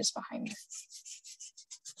the green is behind.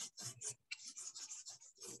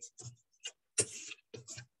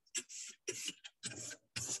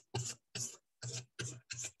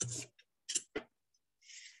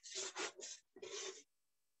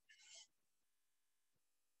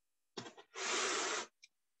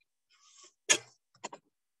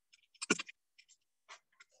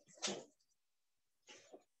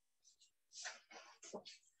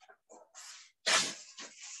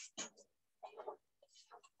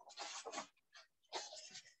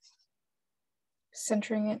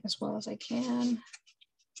 Centering it as well as I can.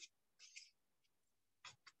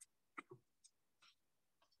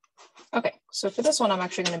 Okay, so for this one, I'm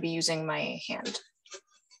actually going to be using my hand.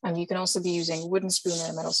 You can also be using a wooden spoon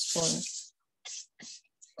or a metal spoon.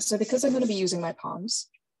 So because I'm going to be using my palms,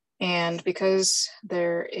 and because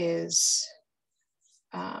there is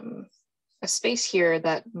a space here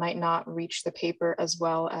that might not reach the paper as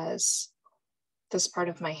well as this part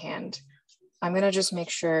of my hand, I'm going to just make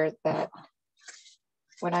sure that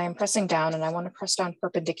when I am pressing down, and I want to press down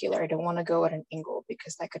perpendicular, I don't want to go at an angle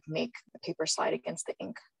because that could make the paper slide against the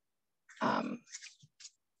ink. I'm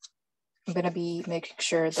going to be making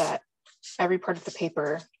sure that every part of the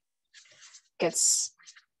paper gets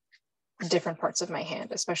different parts of my hand,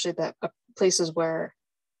 especially the places where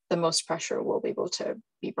the most pressure will be able to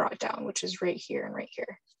be brought down, which is right here and right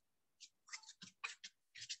here.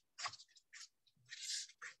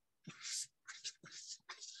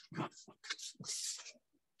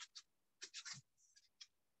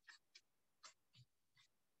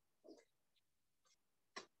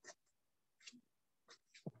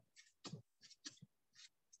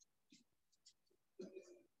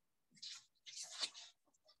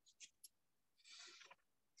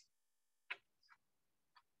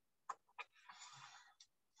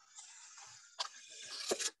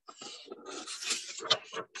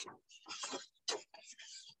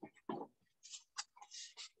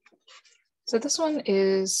 So this one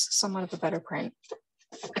is somewhat of a better print.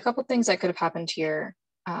 A couple things that could have happened here,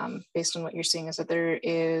 based on what you're seeing, is that there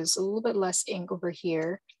is a little bit less ink over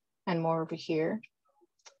here and more over here.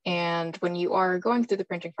 And when you are going through the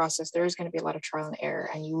printing process, there is going to be a lot of trial and error,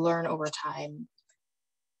 and you learn over time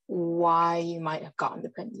why you might have gotten the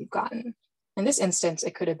print you've gotten. In this instance,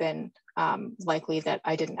 it could have been likely that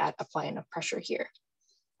I didn't apply enough pressure here.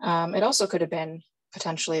 It also could have been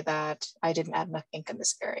potentially that I didn't add enough ink in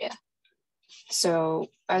this area. So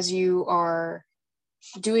as you are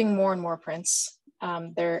doing more and more prints,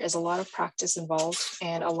 there is a lot of practice involved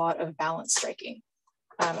and a lot of balance striking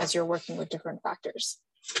as you're working with different factors.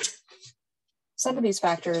 Some of these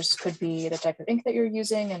factors could be the type of ink that you're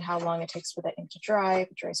using and how long it takes for that ink to dry, if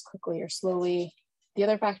it dries quickly or slowly. The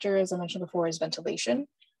other factor, as I mentioned before, is ventilation.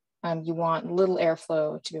 You want little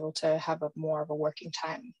airflow to be able to have more of a working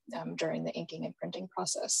time during the inking and printing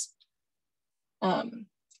process.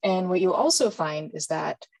 And what you'll also find is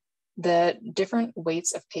that the different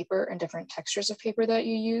weights of paper and different textures of paper that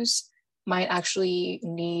you use might actually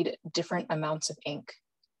need different amounts of ink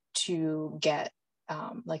to get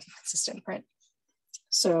like a consistent print.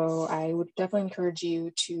 So I would definitely encourage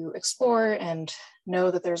you to explore and know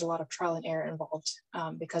that there's a lot of trial and error involved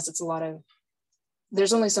because it's a lot of,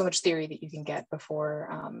 there's only so much theory that you can get before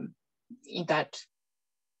that,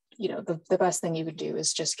 you know, the best thing you could do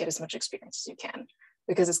is just get as much experience as you can,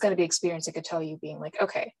 because it's going to be experience that could tell you being like,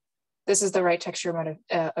 okay, this is the right texture amount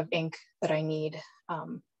of ink that I need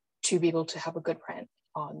to be able to have a good print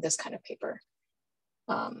on this kind of paper.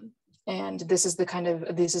 And this is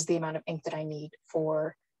the amount of ink that I need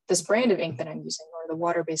for this brand of ink that I'm using, or the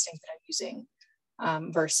water-based ink that I'm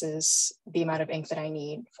using, versus the amount of ink that I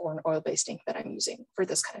need for an oil-based ink that I'm using for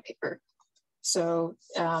this kind of paper. So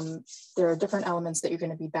there are different elements that you're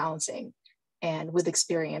going to be balancing, and with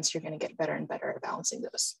experience, you're going to get better and better at balancing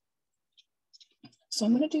those. So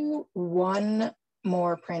I'm going to do one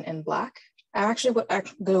more print in black. I actually would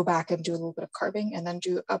go back and do a little bit of carving and then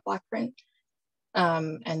do a black print.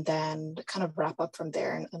 And then kind of wrap up from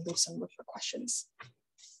there and leave some room for questions.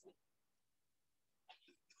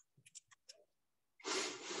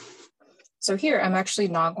 So here, I'm actually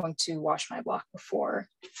not going to wash my block before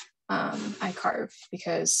I carve,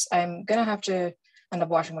 because I'm gonna have to end up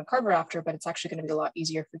washing my carver after, but it's actually gonna be a lot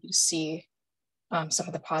easier for you to see some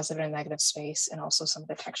of the positive and negative space, and also some of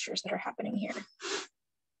the textures that are happening here.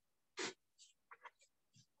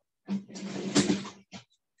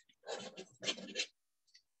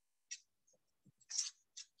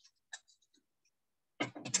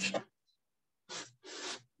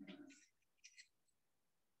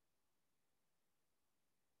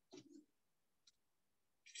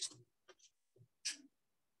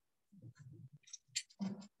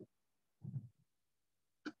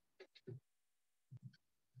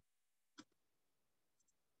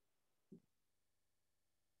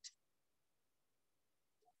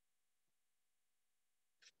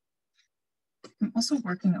 I'm also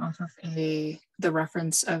working off of the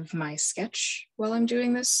reference of my sketch while I'm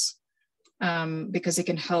doing this, because it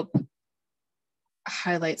can help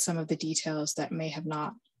highlight some of the details that may have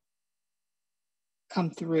not come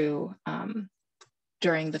through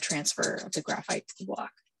during the transfer of the graphite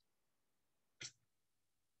block.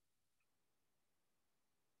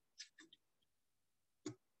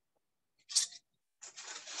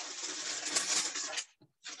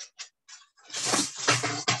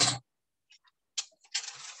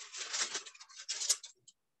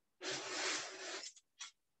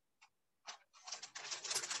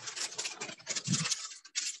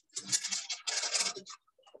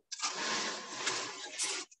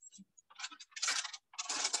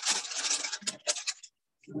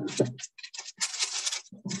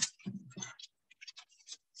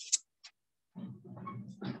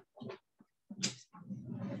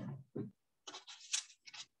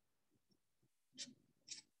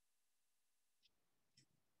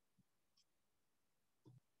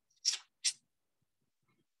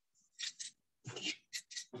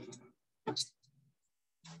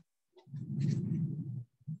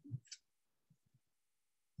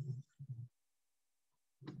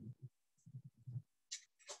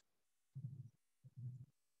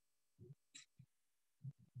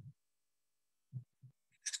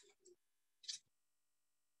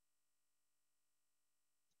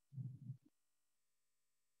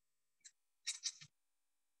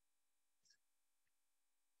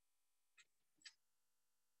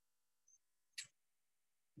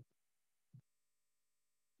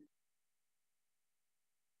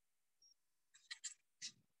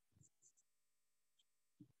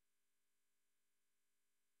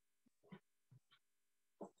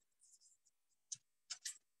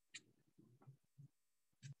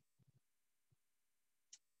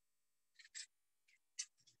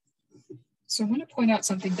 So I want to point out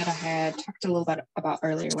something that I had talked a little bit about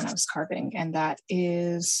earlier when I was carving, and that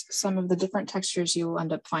is some of the different textures you will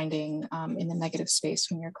end up finding in the negative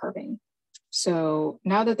space when you're carving. So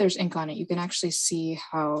now that there's ink on it, you can actually see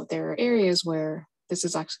how there are areas where this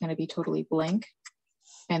is actually going to be totally blank.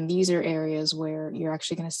 And these are areas where you're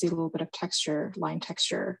actually going to see a little bit of texture, line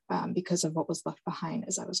texture, because of what was left behind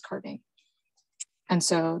as I was carving. And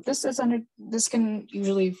so this can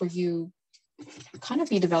usually for you kind of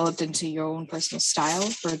be developed into your own personal style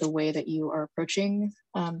for the way that you are approaching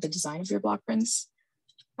the design of your block prints,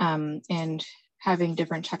 and having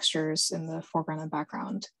different textures in the foreground and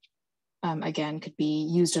background, again, could be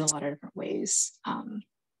used in a lot of different ways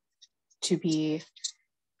could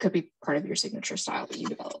be part of your signature style that you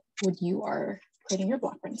develop when you are creating your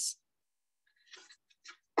block prints.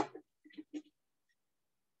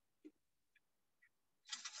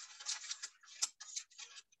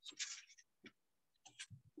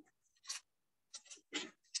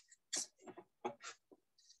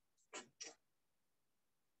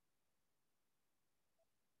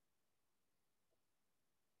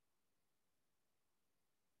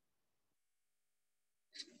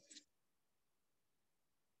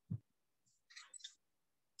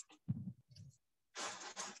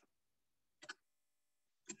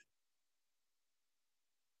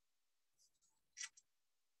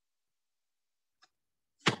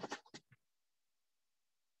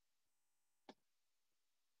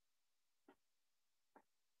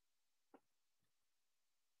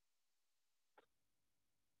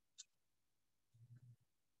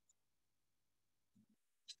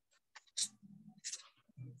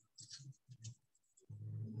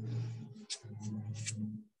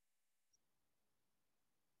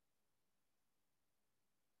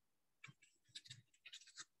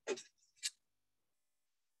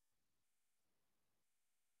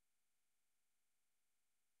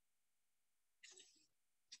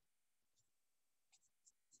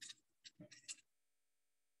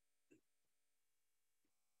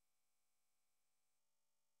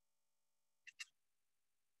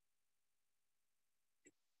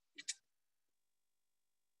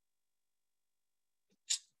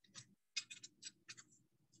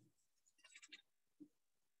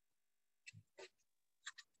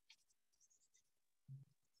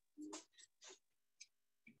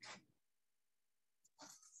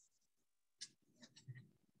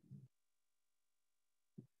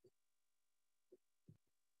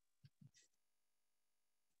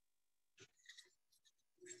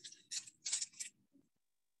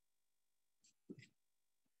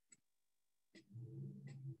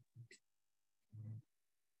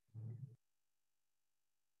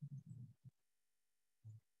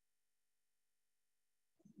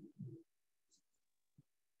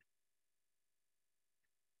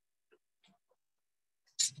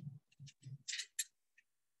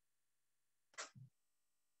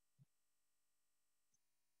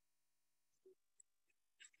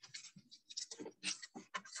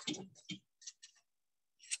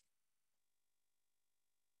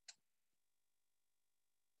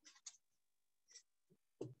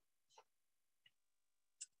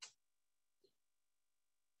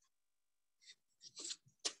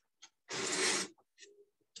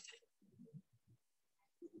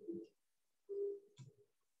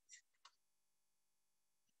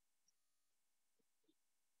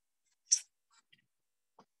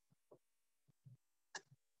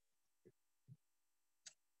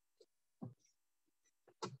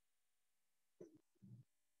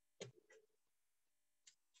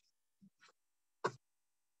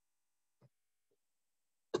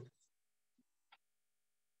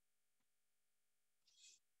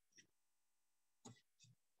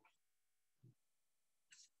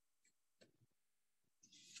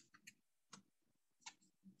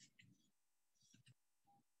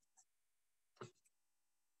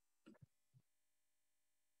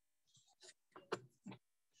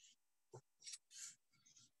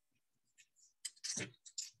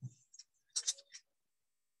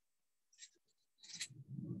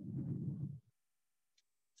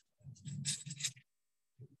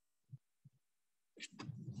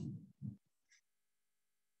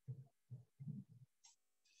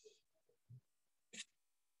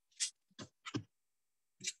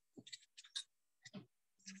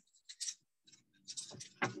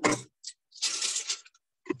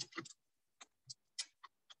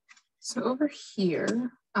 So over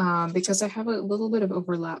here, because I have a little bit of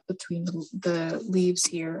overlap between the leaves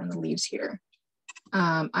here and the leaves here,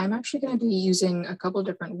 I'm actually going to be using a couple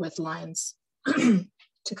different width lines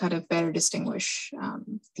to kind of better distinguish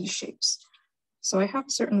these shapes. So I have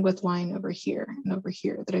a certain width line over here and over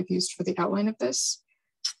here that I've used for the outline of this,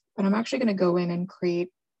 but I'm actually going to go in and create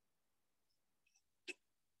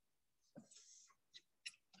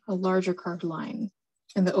a larger carved line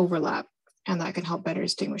in the overlap, and that can help better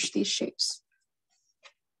distinguish these shapes.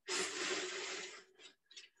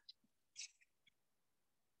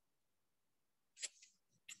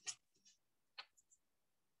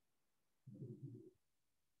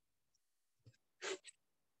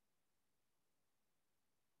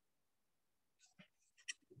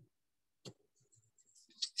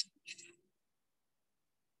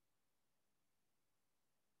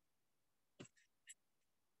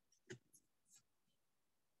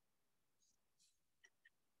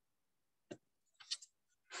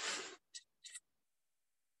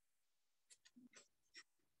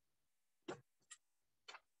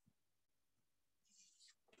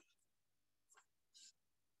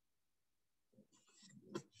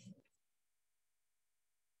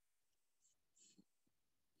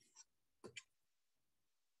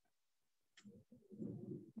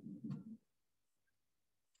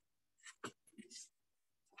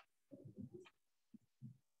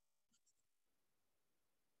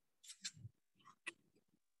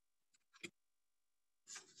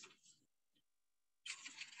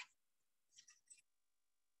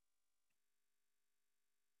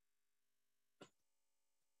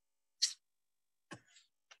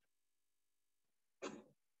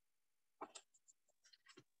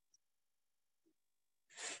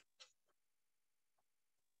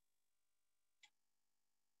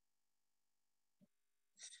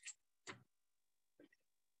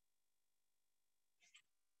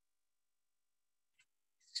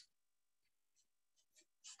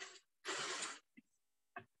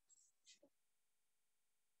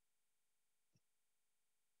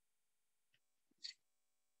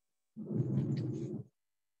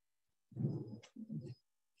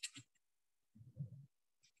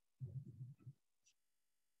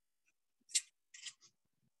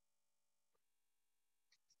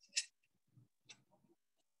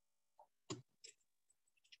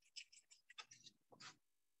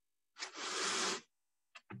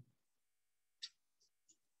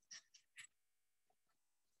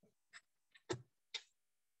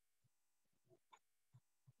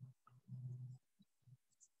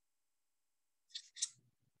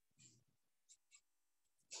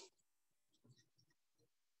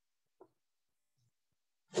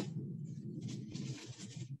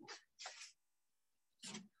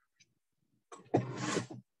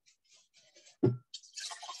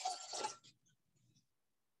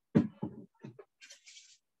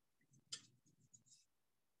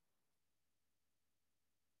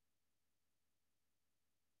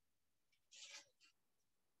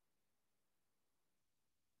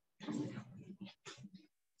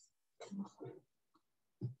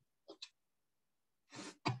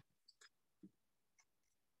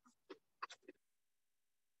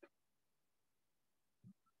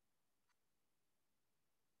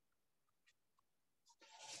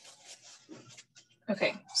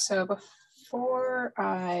 Okay, so before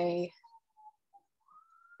I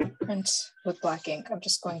print with black ink, I'm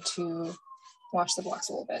just going to wash the blocks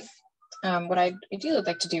a little bit. What I'd ideally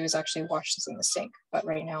like to do is actually wash this in the sink, but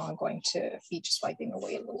right now I'm going to be just wiping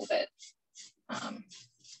away a little bit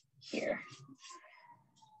here.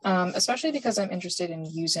 Especially because I'm interested in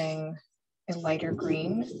using a lighter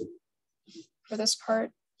green for this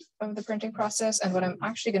part of the printing process. And what I'm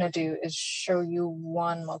actually going to do is show you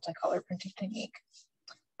one multicolor printing technique.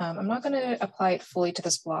 I'm not going to apply it fully to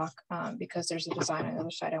this block because there's a design on the other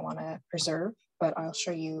side I want to preserve, but I'll show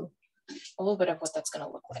you a little bit of what that's going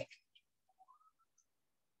to look like.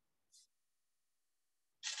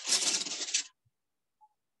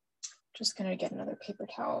 Just going to get another paper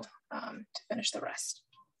towel to finish the rest.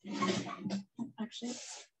 Actually,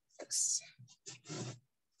 this.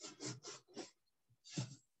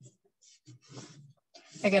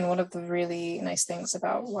 Again, one of the really nice things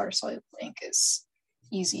about water soluble ink is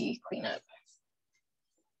easy cleanup.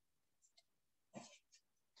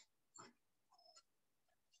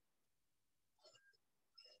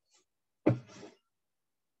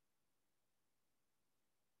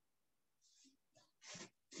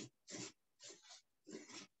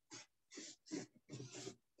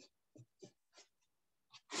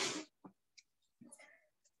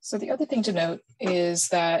 So the other thing to note is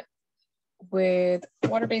that with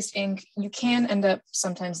water-based ink, you can end up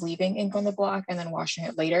sometimes leaving ink on the block and then washing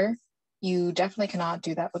it later. you definitely cannot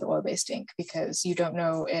do that with oil-based ink because you don't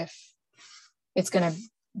know if it's going to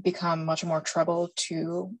become much more trouble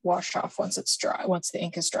to wash off once it's dry, once the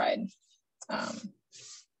ink is dried.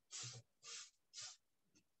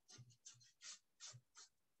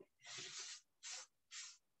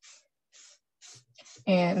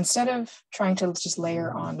 And instead of trying to just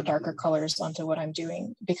layer on darker colors onto what I'm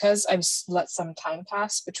doing, because I've let some time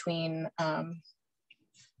pass between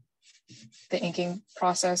the inking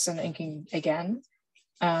process and inking again,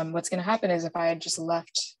 what's going to happen is if I had just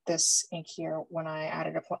left this ink here when I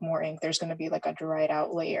added more ink, there's going to be like a dried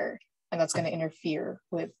out layer, and that's going to interfere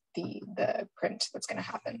with the print that's going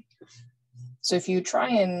to happen. So if you try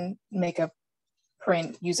and make a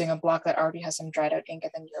print using a block that already has some dried out ink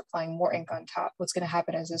and then you're applying more ink on top, what's going to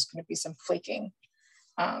happen is there's going to be some flaking,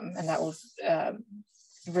 and that will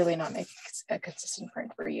really not make a consistent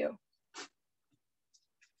print for you.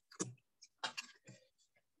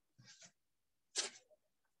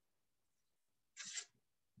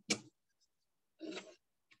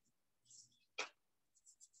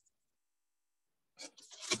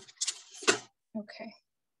 Okay.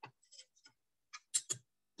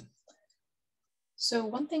 So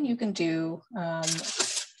one thing you can do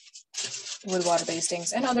with water-based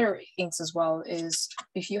inks and other inks as well is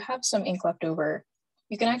if you have some ink left over,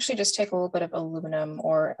 you can actually just take a little bit of aluminum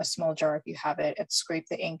or a small jar if you have it and scrape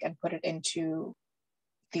the ink and put it into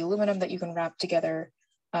the aluminum that you can wrap together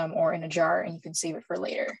or in a jar, and you can save it for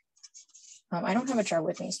later. I don't have a jar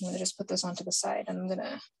with me, so I'm gonna just put this onto the side and I'm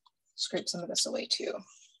gonna scrape some of this away too.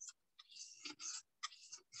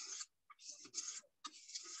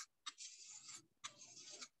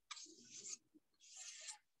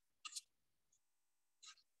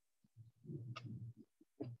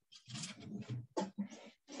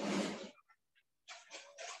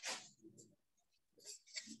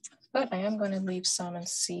 But I am going to leave some and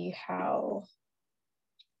see how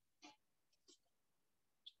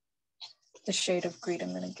the shade of green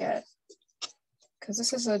I'm going to get. Because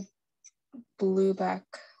this is a blue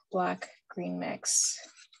black green mix.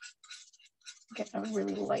 Get a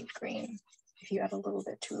really light green if you add a little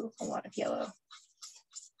bit to a lot of yellow.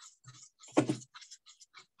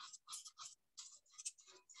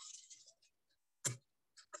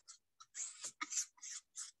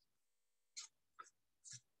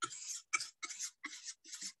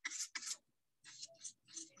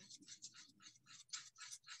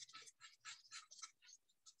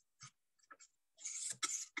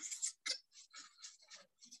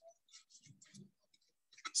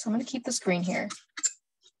 So I'm going to keep this green here.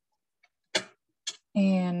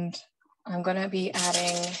 And I'm going to be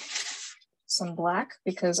adding some black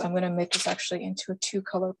because I'm going to make this actually into a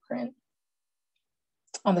 2-color print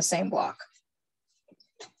on the same block.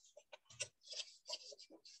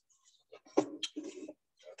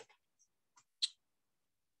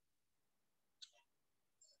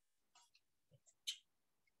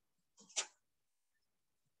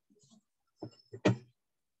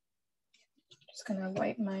 Just going to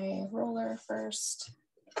wipe my roller first.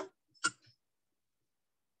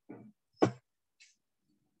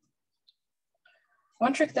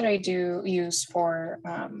 One trick that I do use for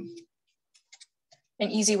an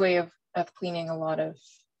easy way of cleaning a lot of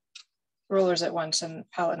rollers at once and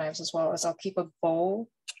palette knives as well is I'll keep a bowl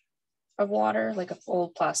of water, like an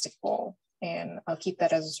old plastic bowl, and I'll keep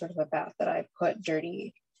that as a sort of a bath that I put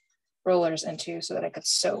dirty rollers into so that I could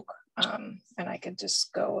soak, and I could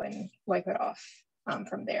just go and wipe it off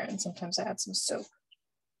from there. And sometimes I add some soap.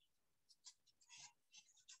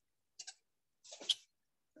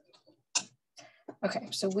 Okay,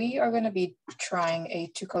 so we are going to be trying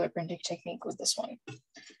a 2-color printing technique with this one.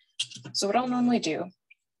 So what I'll normally do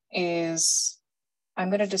is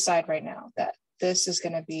I'm going to decide right now that this is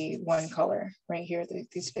going to be one color right here,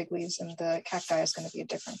 these fig leaves, and the cacti is going to be a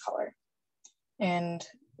different color. And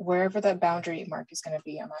wherever that boundary mark is going to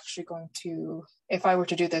be, I'm actually going to, if I were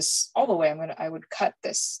to do this all the way, I would cut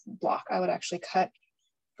this block. I would actually cut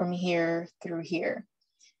from here through here.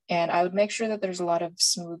 And I would make sure that there's a lot of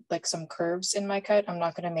smooth, like some curves in my cut. I'm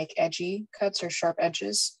not going to make edgy cuts or sharp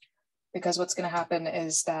edges, because what's going to happen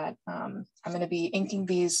is that I'm going to be inking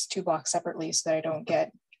these 2 blocks separately so that I don't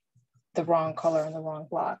get the wrong color in the wrong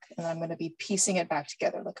block. And I'm going to be piecing it back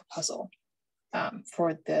together like a puzzle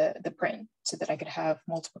for the print so that I could have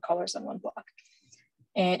multiple colors on one block.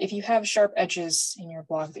 And if you have sharp edges in your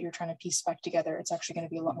block that you're trying to piece back together, it's actually going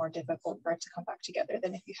to be a lot more difficult for it to come back together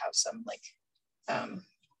than if you have some like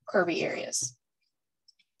curvy areas.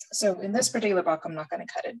 So in this particular block, I'm not going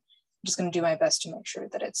to cut it. I'm just going to do my best to make sure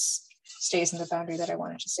that it stays in the boundary that I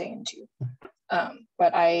want it to stay into.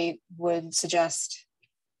 But I would suggest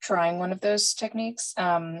trying one of those techniques.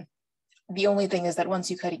 the only thing is that once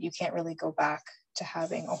you cut it, you can't really go back to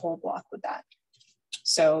having a whole block with that.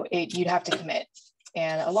 So you'd have to commit.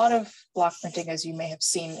 And a lot of block printing, as you may have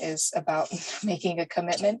seen, is about making a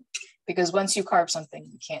commitment, because once you carve something,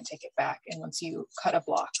 you can't take it back. And once you cut a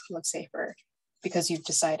block, let's say because you've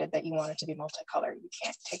decided that you want it to be multicolor, you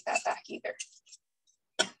can't take that back either.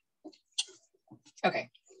 Okay,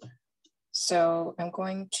 so I'm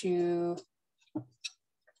going to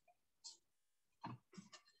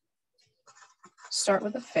start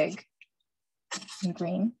with a fig in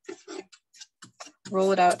green,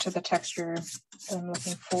 roll it out to the texture that I'm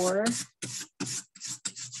looking for.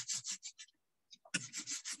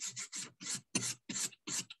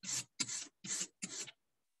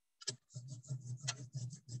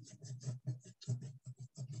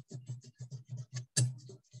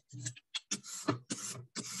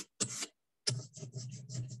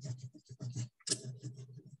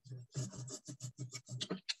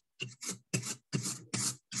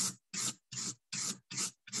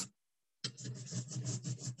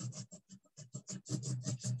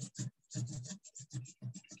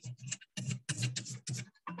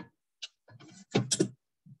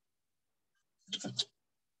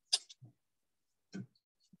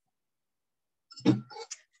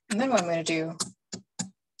 And then what I'm going to do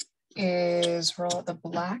is roll out the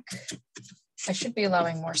black. I should be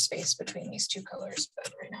allowing more space between these two colors,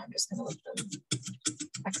 but right now I'm just going to let them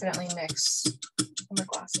accidentally mix on the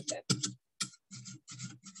glass a bit.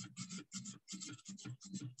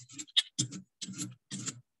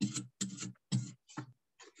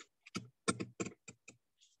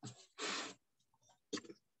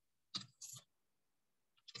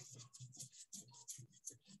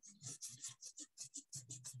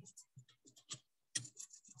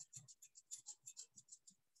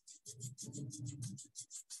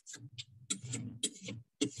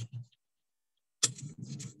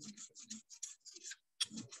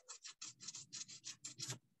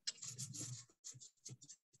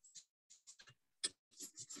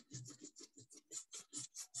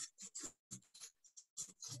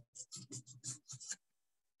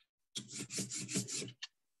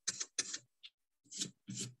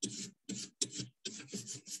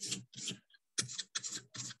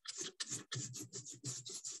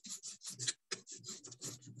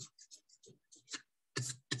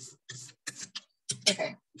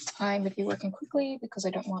 Okay, I'm going to be working quickly because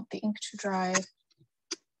I don't want the ink to dry.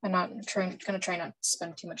 I'm not going to try not to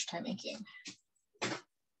spend too much time inking.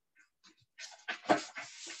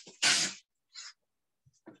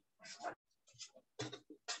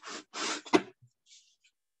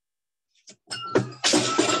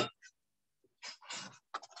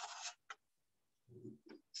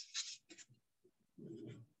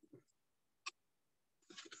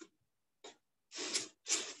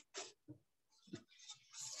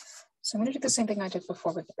 So I'm going to do the same thing I did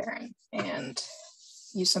before with the Baron and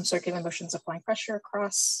use some circular motions, applying pressure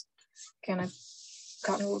across. Again, I've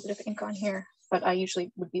gotten a little bit of ink on here, but I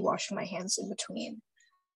usually would be washing my hands in between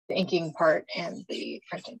the inking part and the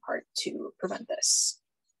printing part to prevent this.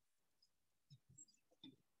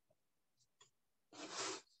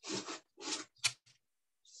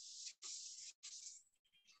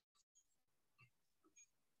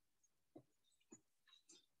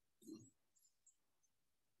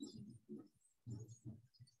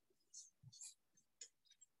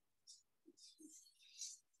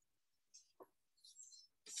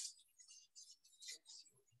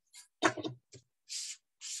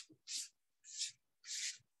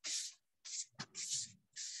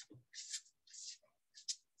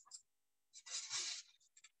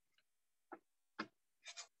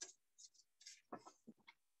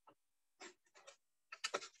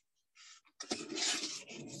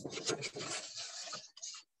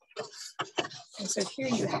 And so here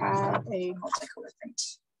you have a multicolor print.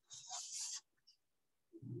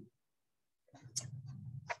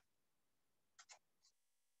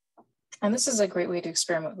 And this is a great way to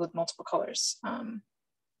experiment with multiple colors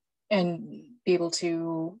and be able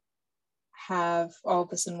to have all of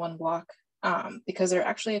this in one block, because there are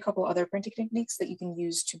actually a couple other printing techniques that you can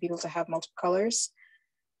use to be able to have multiple colors,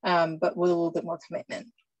 but with a little bit more commitment.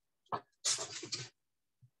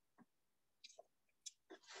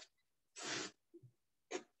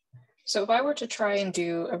 So if I were to try and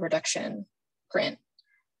do a reduction print,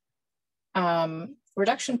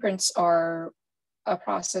 reduction prints are a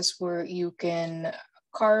process where you can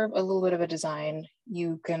carve a little bit of a design,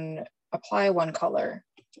 you can apply one color,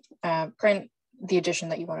 print the edition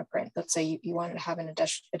that you want to print. Let's say you want to have an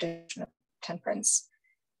edition of 10 prints.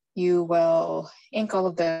 You will ink all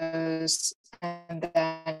of those and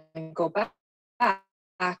then go back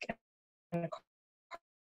and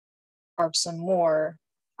carve some more,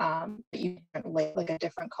 you like a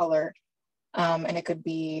different color, and it could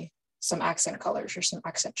be some accent colors or some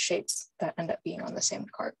accent shapes that end up being on the same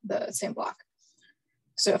block.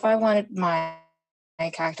 So if I wanted my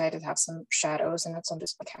cacti to have some shadows and it's on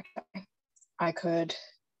just a cacti, I could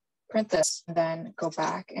print this and then go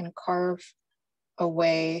back and carve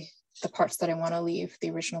away the parts that I want to leave the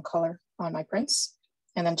original color on my prints,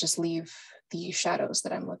 and then just leave the shadows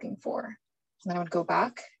that I'm looking for. And then I would go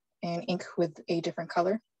back and ink with a different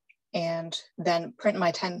color and then print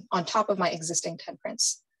my 10 on top of my existing 10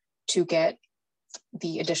 prints to get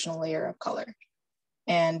the additional layer of color.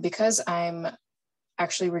 And because I'm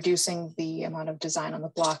actually reducing the amount of design on the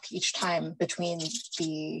block each time between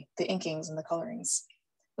the inkings and the colorings,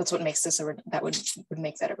 that's what makes this that would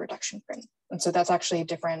make that a reduction print. And so that's actually a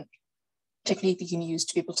different technique that you can use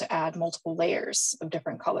to be able to add multiple layers of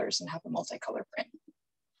different colors and have a multicolor print.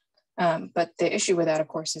 But the issue with that, of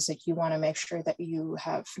course, is that you want to make sure that you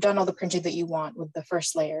have done all the printing that you want with the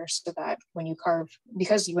first layer, so that when you carve,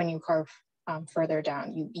 when you carve further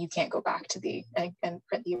down, you can't go back to and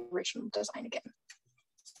print the original design again.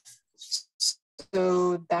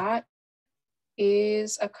 So that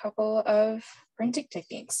is a couple of printing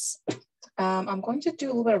techniques. I'm going to do a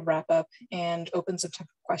little bit of wrap up and open some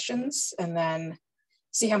questions, and then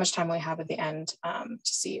see how much time we have at the end to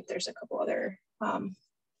see if there's a couple other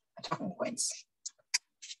talking points.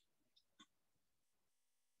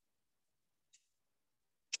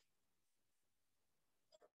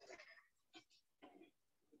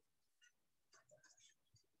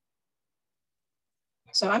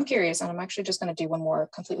 So I'm curious, and I'm actually just going to do one more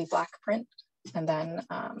completely black print and then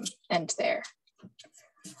end there.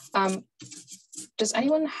 Does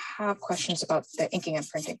anyone have questions about the inking and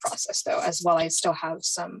printing process, though, as well? I still have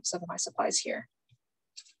some of my supplies here.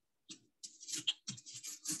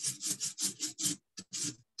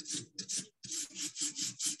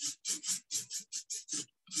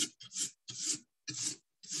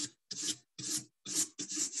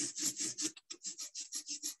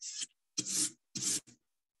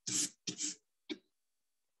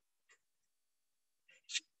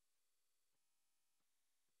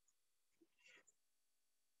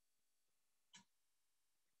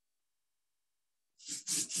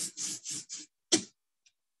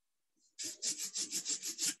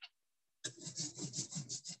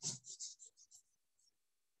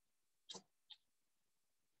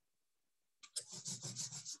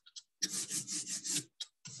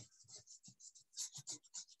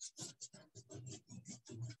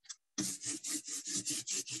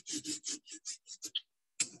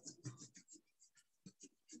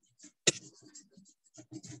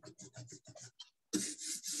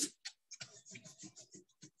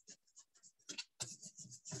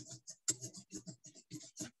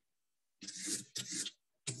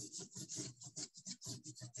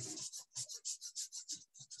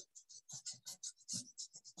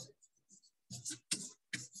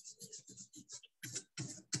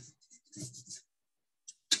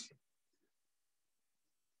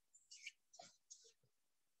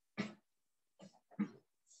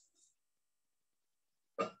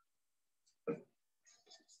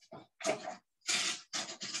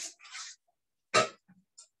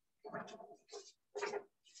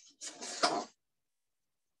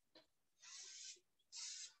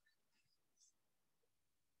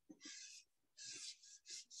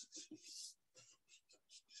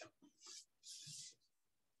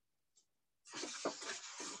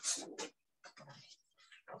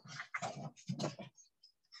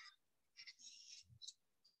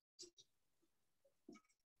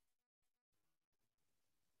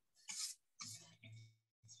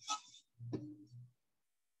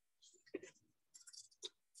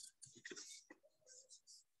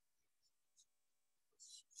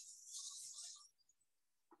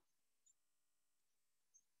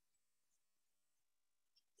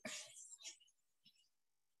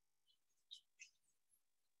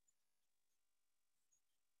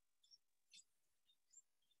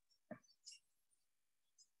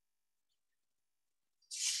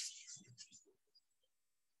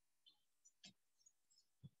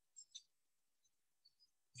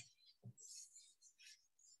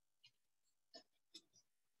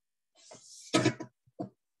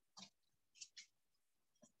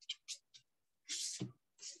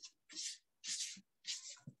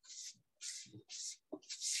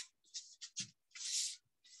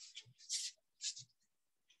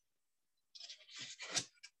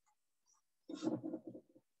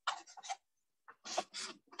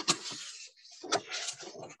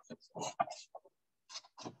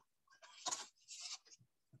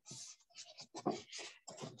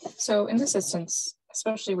 So in this instance,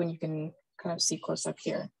 especially when you can kind of see close up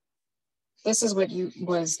here. This is what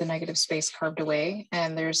was the negative space carved away,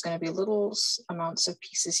 and there's going to be little amounts of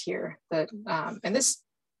pieces here that, and this,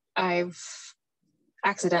 I've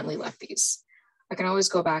accidentally left these. I can always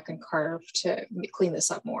go back and carve to clean this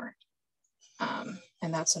up more.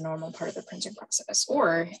 And that's a normal part of the printing process.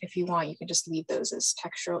 Or if you want, you can just leave those as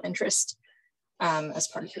textural interest as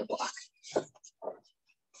part of your block.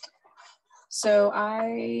 So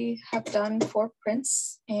I have done 4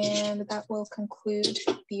 prints, and that will conclude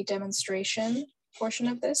the demonstration portion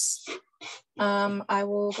of this. I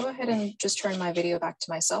will go ahead and just turn my video back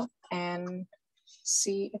to myself and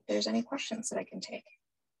see if there's any questions that I can take.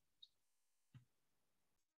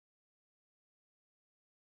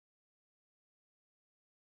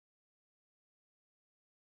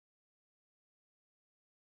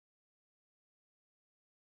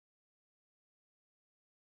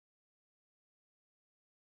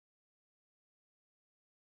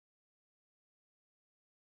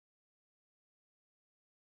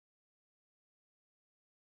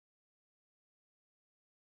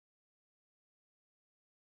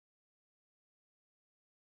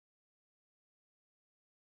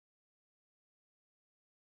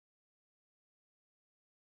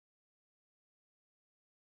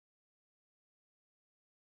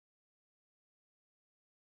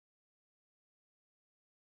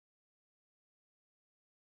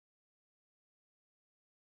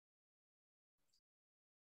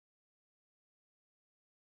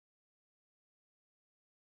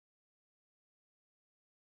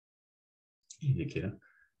 Hey, Nikita.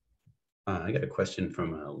 I got a question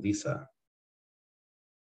from Lisa.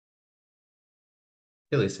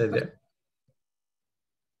 Hey, Lisa, there.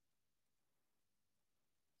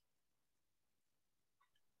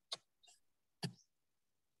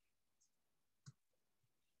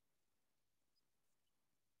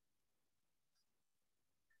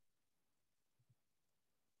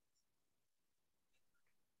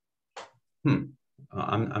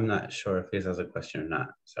 I'm not sure if Lisa has a question or not.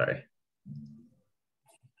 Sorry.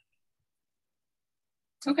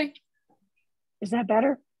 Okay. Is that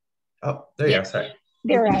better? Oh, there you are. Sorry.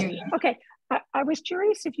 There I am. Okay. I was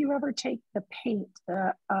curious if you ever take the paint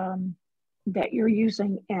that you're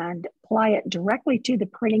using and apply it directly to the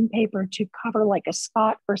printing paper to cover like a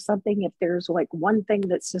spot or something if there's like one thing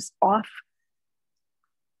that's just off.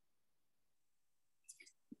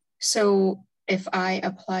 So if I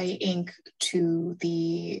apply ink to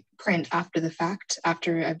the print after the fact,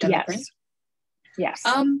 after I've done the print? Yes.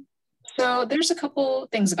 So there's a couple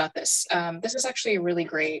things about this. This is actually a really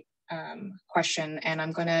great question, and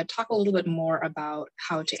I'm going to talk a little bit more about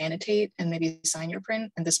how to annotate and maybe sign your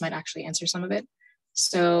print, and this might actually answer some of it.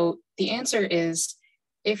 So the answer is,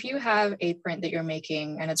 if you have a print that you're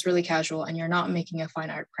making and it's really casual and you're not making a fine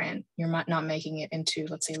art print, you're not making it into,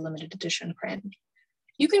 let's say, a limited edition print,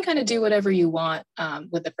 you can kind of do whatever you want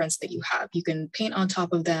with the prints that you have. You can paint on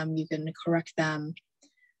top of them, you can correct them.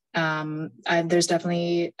 There's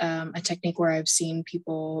definitely a technique where I've seen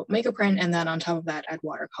people make a print and then on top of that add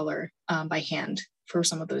watercolor by hand for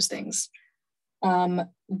some of those things.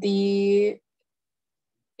 The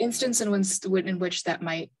instance in which that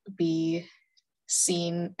might be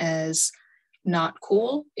seen as not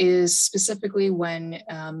cool is specifically when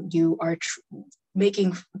you are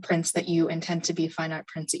making prints that you intend to be fine art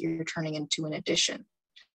prints that you're turning into an edition.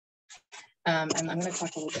 And I'm going to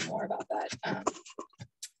talk a little bit more about that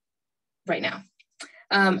right now.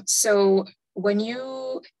 So when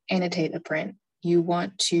you annotate a print, you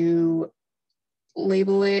want to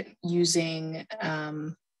label it using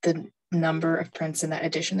the number of prints in that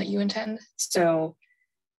edition that you intend. So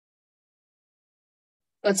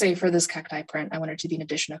let's say for this cacti print, I want it to be an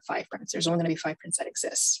edition of 5 prints. There's only going to be 5 prints that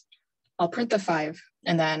exist. I'll print the 5,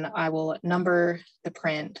 and then I will number the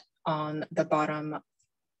print on the bottom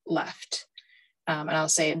left. And I'll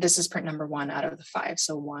say this is print number 1 out of the 5.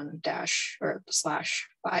 So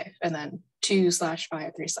 1-/5, and then 2/5,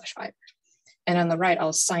 3/5. And on the right,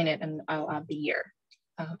 I'll sign it and I'll add the year.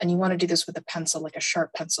 And you want to do this with a pencil, like a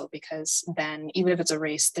sharp pencil, because then even if it's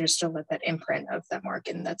erased, there's still that imprint of that mark,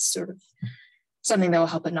 and that's sort of something that will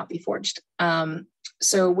help it not be forged.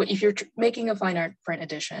 So if you're making a fine art print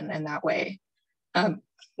edition in that way,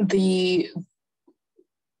 the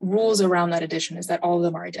rules around that edition is that all of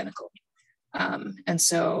them are identical. And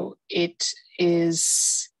so it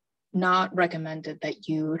is not recommended that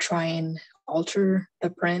you try and alter the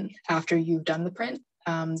print after you've done the print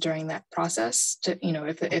during that process to,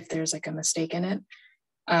 if there's like a mistake in it.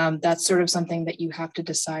 That's sort of something that you have to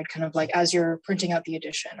decide kind of like as you're printing out the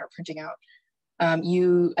edition or printing out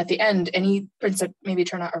you, at the end, any prints that maybe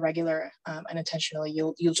turn out irregular unintentionally,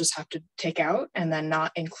 you'll just have to take out and then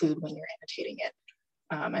not include when you're annotating it,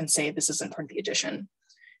 and say this isn't part of the edition.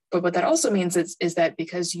 But what that also means is that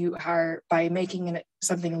because you are, by making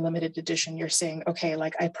something a limited edition, you're saying, okay,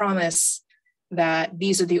 like I promise that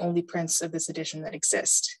these are the only prints of this edition that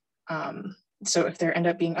exist. So if there end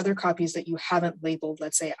up being other copies that you haven't labeled,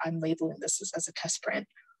 let's say I'm labeling this as a test print,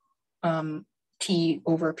 T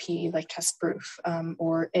over P, like test proof,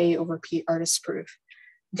 or A over P, artist proof,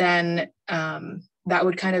 then that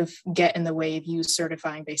would kind of get in the way of you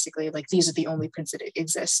certifying basically like these are the only prints that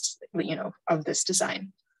exist, you know, of this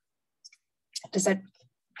design. Does that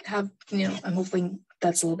have, you know, I'm hoping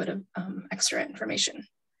that's a little bit of extra information.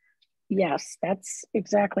 Yes, that's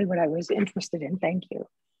exactly what I was interested in. Thank you.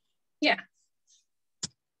 Yeah.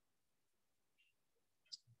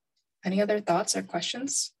 Any other thoughts or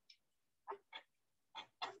questions?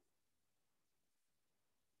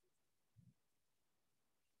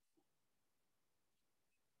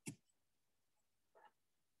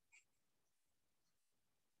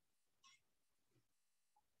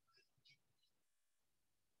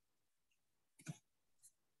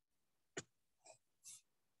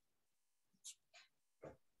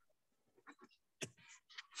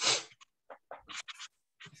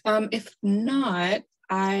 If not,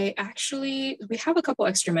 we have a couple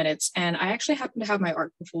extra minutes, and I actually happen to have my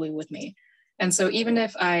art portfolio with me. And so even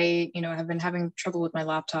if I, you know, have been having trouble with my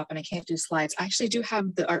laptop and I can't do slides, I actually do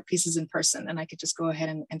have the art pieces in person, and I could just go ahead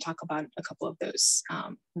and talk about a couple of those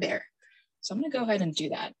there. So I'm gonna go ahead and do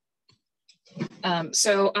that.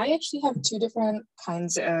 So I actually have two different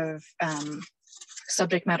kinds of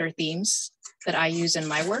subject matter themes that I use in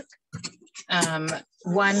my work.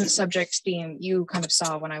 One subject theme you kind of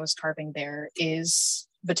saw when I was carving there is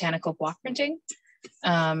botanical block printing.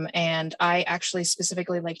 And I actually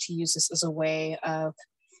specifically like to use this as a way of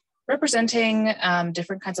representing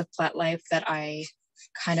different kinds of plant life that I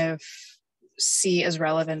kind of see as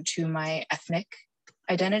relevant to my ethnic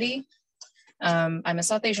identity. I'm a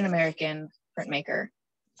South Asian American printmaker.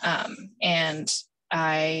 And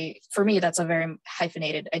for me, that's a very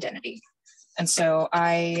hyphenated identity. And so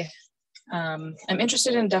I'm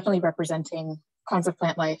interested in definitely representing kinds of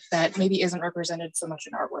plant life that maybe isn't represented so much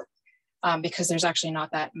in artwork, because there's actually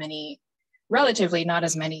not that many, relatively not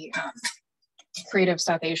as many creative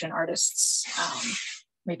South Asian artists,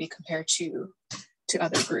 maybe compared to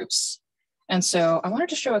other groups. And so I wanted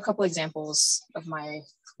to show a couple examples of my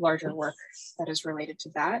larger work that is related to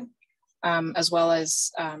that, as well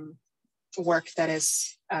as work that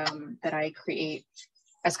is that I create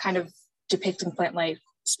as kind of depicting plant life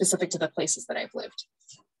specific to the places that I've lived.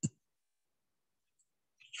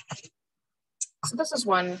 So this is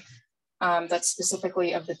one that's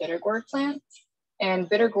specifically of the bitter gourd plant. And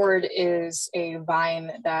bitter gourd is a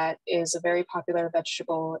vine that is a very popular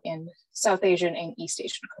vegetable in South Asian and East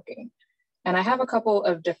Asian cooking. And I have a couple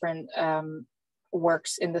of different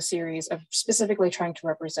works in the series of specifically trying to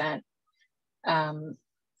represent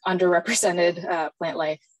underrepresented plant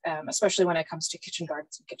life, especially when it comes to kitchen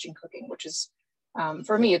gardens and kitchen cooking, which is,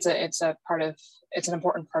 for me, it's an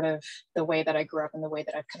important part of the way that I grew up and the way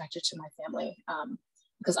that I've connected to my family.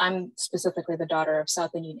 Because I'm specifically the daughter of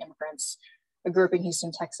South Indian immigrants. I grew up in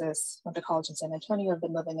Houston, Texas, went to college in San Antonio. I've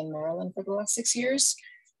been living in Maryland for the last 6 years.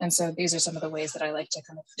 And so these are some of the ways that I like to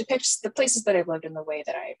kind of depict the places that I've lived in the way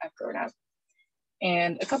that I've grown up.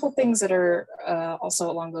 And a couple things that are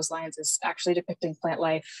also along those lines is actually depicting plant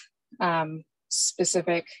life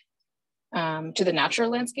specific to the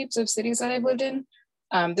natural landscapes of cities that I've lived in.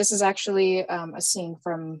 This is actually a scene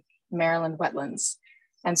from Maryland wetlands.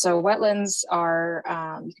 And so wetlands are,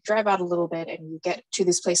 you can drive out a little bit and you get to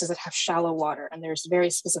these places that have shallow water, and there's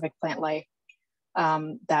very specific plant life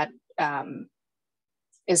that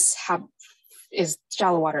is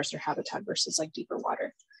shallow water is their habitat versus like deeper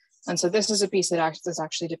water. And so this is a piece that is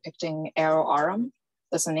actually depicting Aero arum,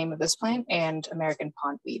 that's the name of this plant, and American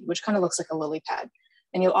pondweed, which kind of looks like a lily pad.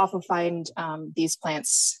 And you'll often find these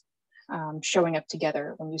plants showing up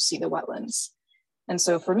together when you see the wetlands. And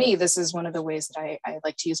so for me, this is one of the ways that I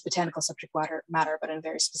like to use botanical subject matter, but in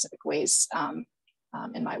very specific ways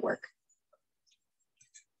in my work.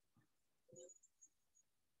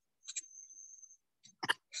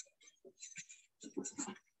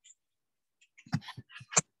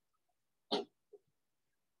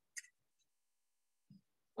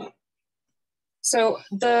 So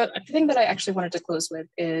the thing that I actually wanted to close with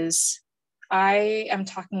is I am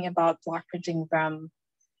talking about block printing from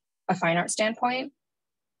a fine art standpoint,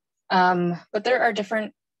 but there are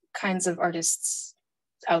different kinds of artists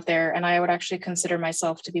out there, and I would actually consider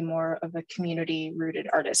myself to be more of a community-rooted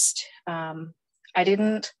artist. I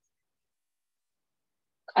didn't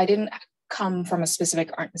come from a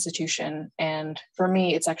specific art institution. And for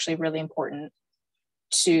me, it's actually really important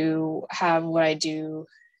to have what I do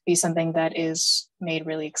be something that is made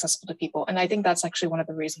really accessible to people. And I think that's actually one of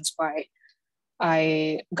the reasons why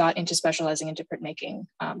I got into specializing into printmaking,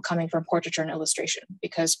 coming from portraiture and illustration,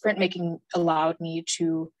 because printmaking allowed me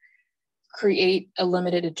to create a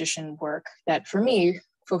limited edition work that for me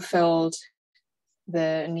fulfilled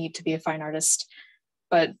the need to be a fine artist,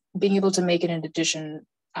 but being able to make it an edition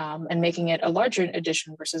and making it a larger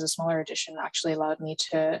edition versus a smaller edition actually allowed me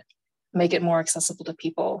to make it more accessible to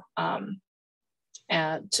people,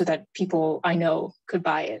 and so that people I know could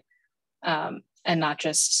buy it, and not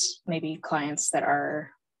just maybe clients that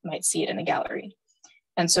might see it in a gallery.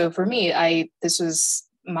 And so for me, this was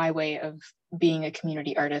my way of being a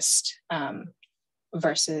community artist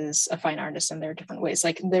versus a fine artist, and there are different ways.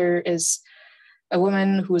 Like there is a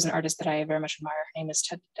woman who is an artist that I very much admire. Her name is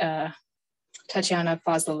Tatiana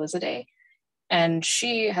Fazlalizadeh. And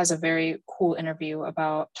she has a very cool interview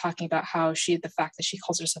about talking about how the fact that she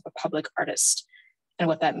calls herself a public artist and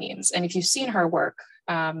what that means. And if you've seen her work,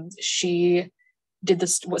 she did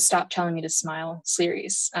this "What Stop Telling Me to Smile"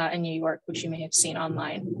 series in New York, which you may have seen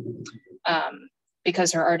online,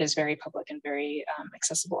 because her art is very public and very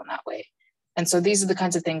accessible in that way. And so these are the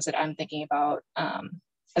kinds of things that I'm thinking about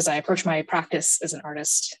as I approach my practice as an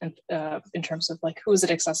artist, and in terms of like, who is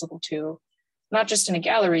it accessible to, not just in a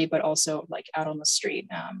gallery, but also like out on the street,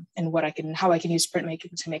 and how I can use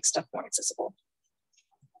printmaking to make stuff more accessible.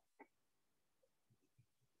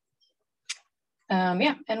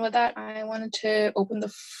 Yeah, and with that, I wanted to open the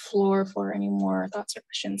floor for any more thoughts or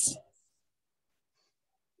questions.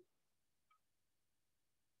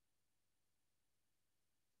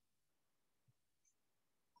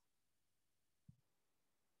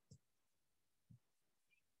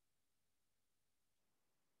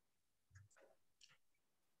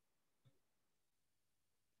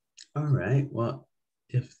 All right, well,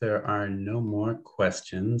 if there are no more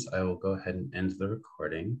questions, I will go ahead and end the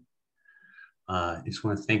recording. I just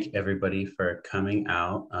want to thank everybody for coming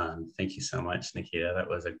out. Thank you so much, Nikita. That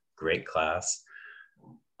was a great class.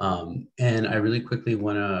 And I really quickly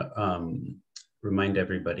want to remind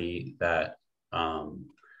everybody that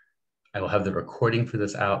I will have the recording for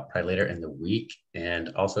this out probably later in the week.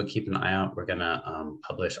 And also keep an eye out. We're going to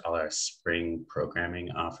publish all our spring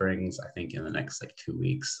programming offerings, I think, in the next like 2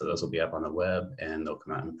 weeks. So those will be up on the web and they'll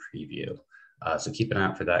come out in preview. So keep an eye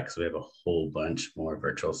out for that, because we have a whole bunch more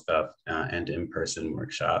virtual stuff and in-person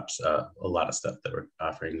workshops, a lot of stuff that we're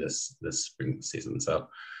offering this spring season. So,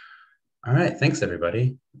 all right, thanks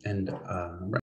everybody. And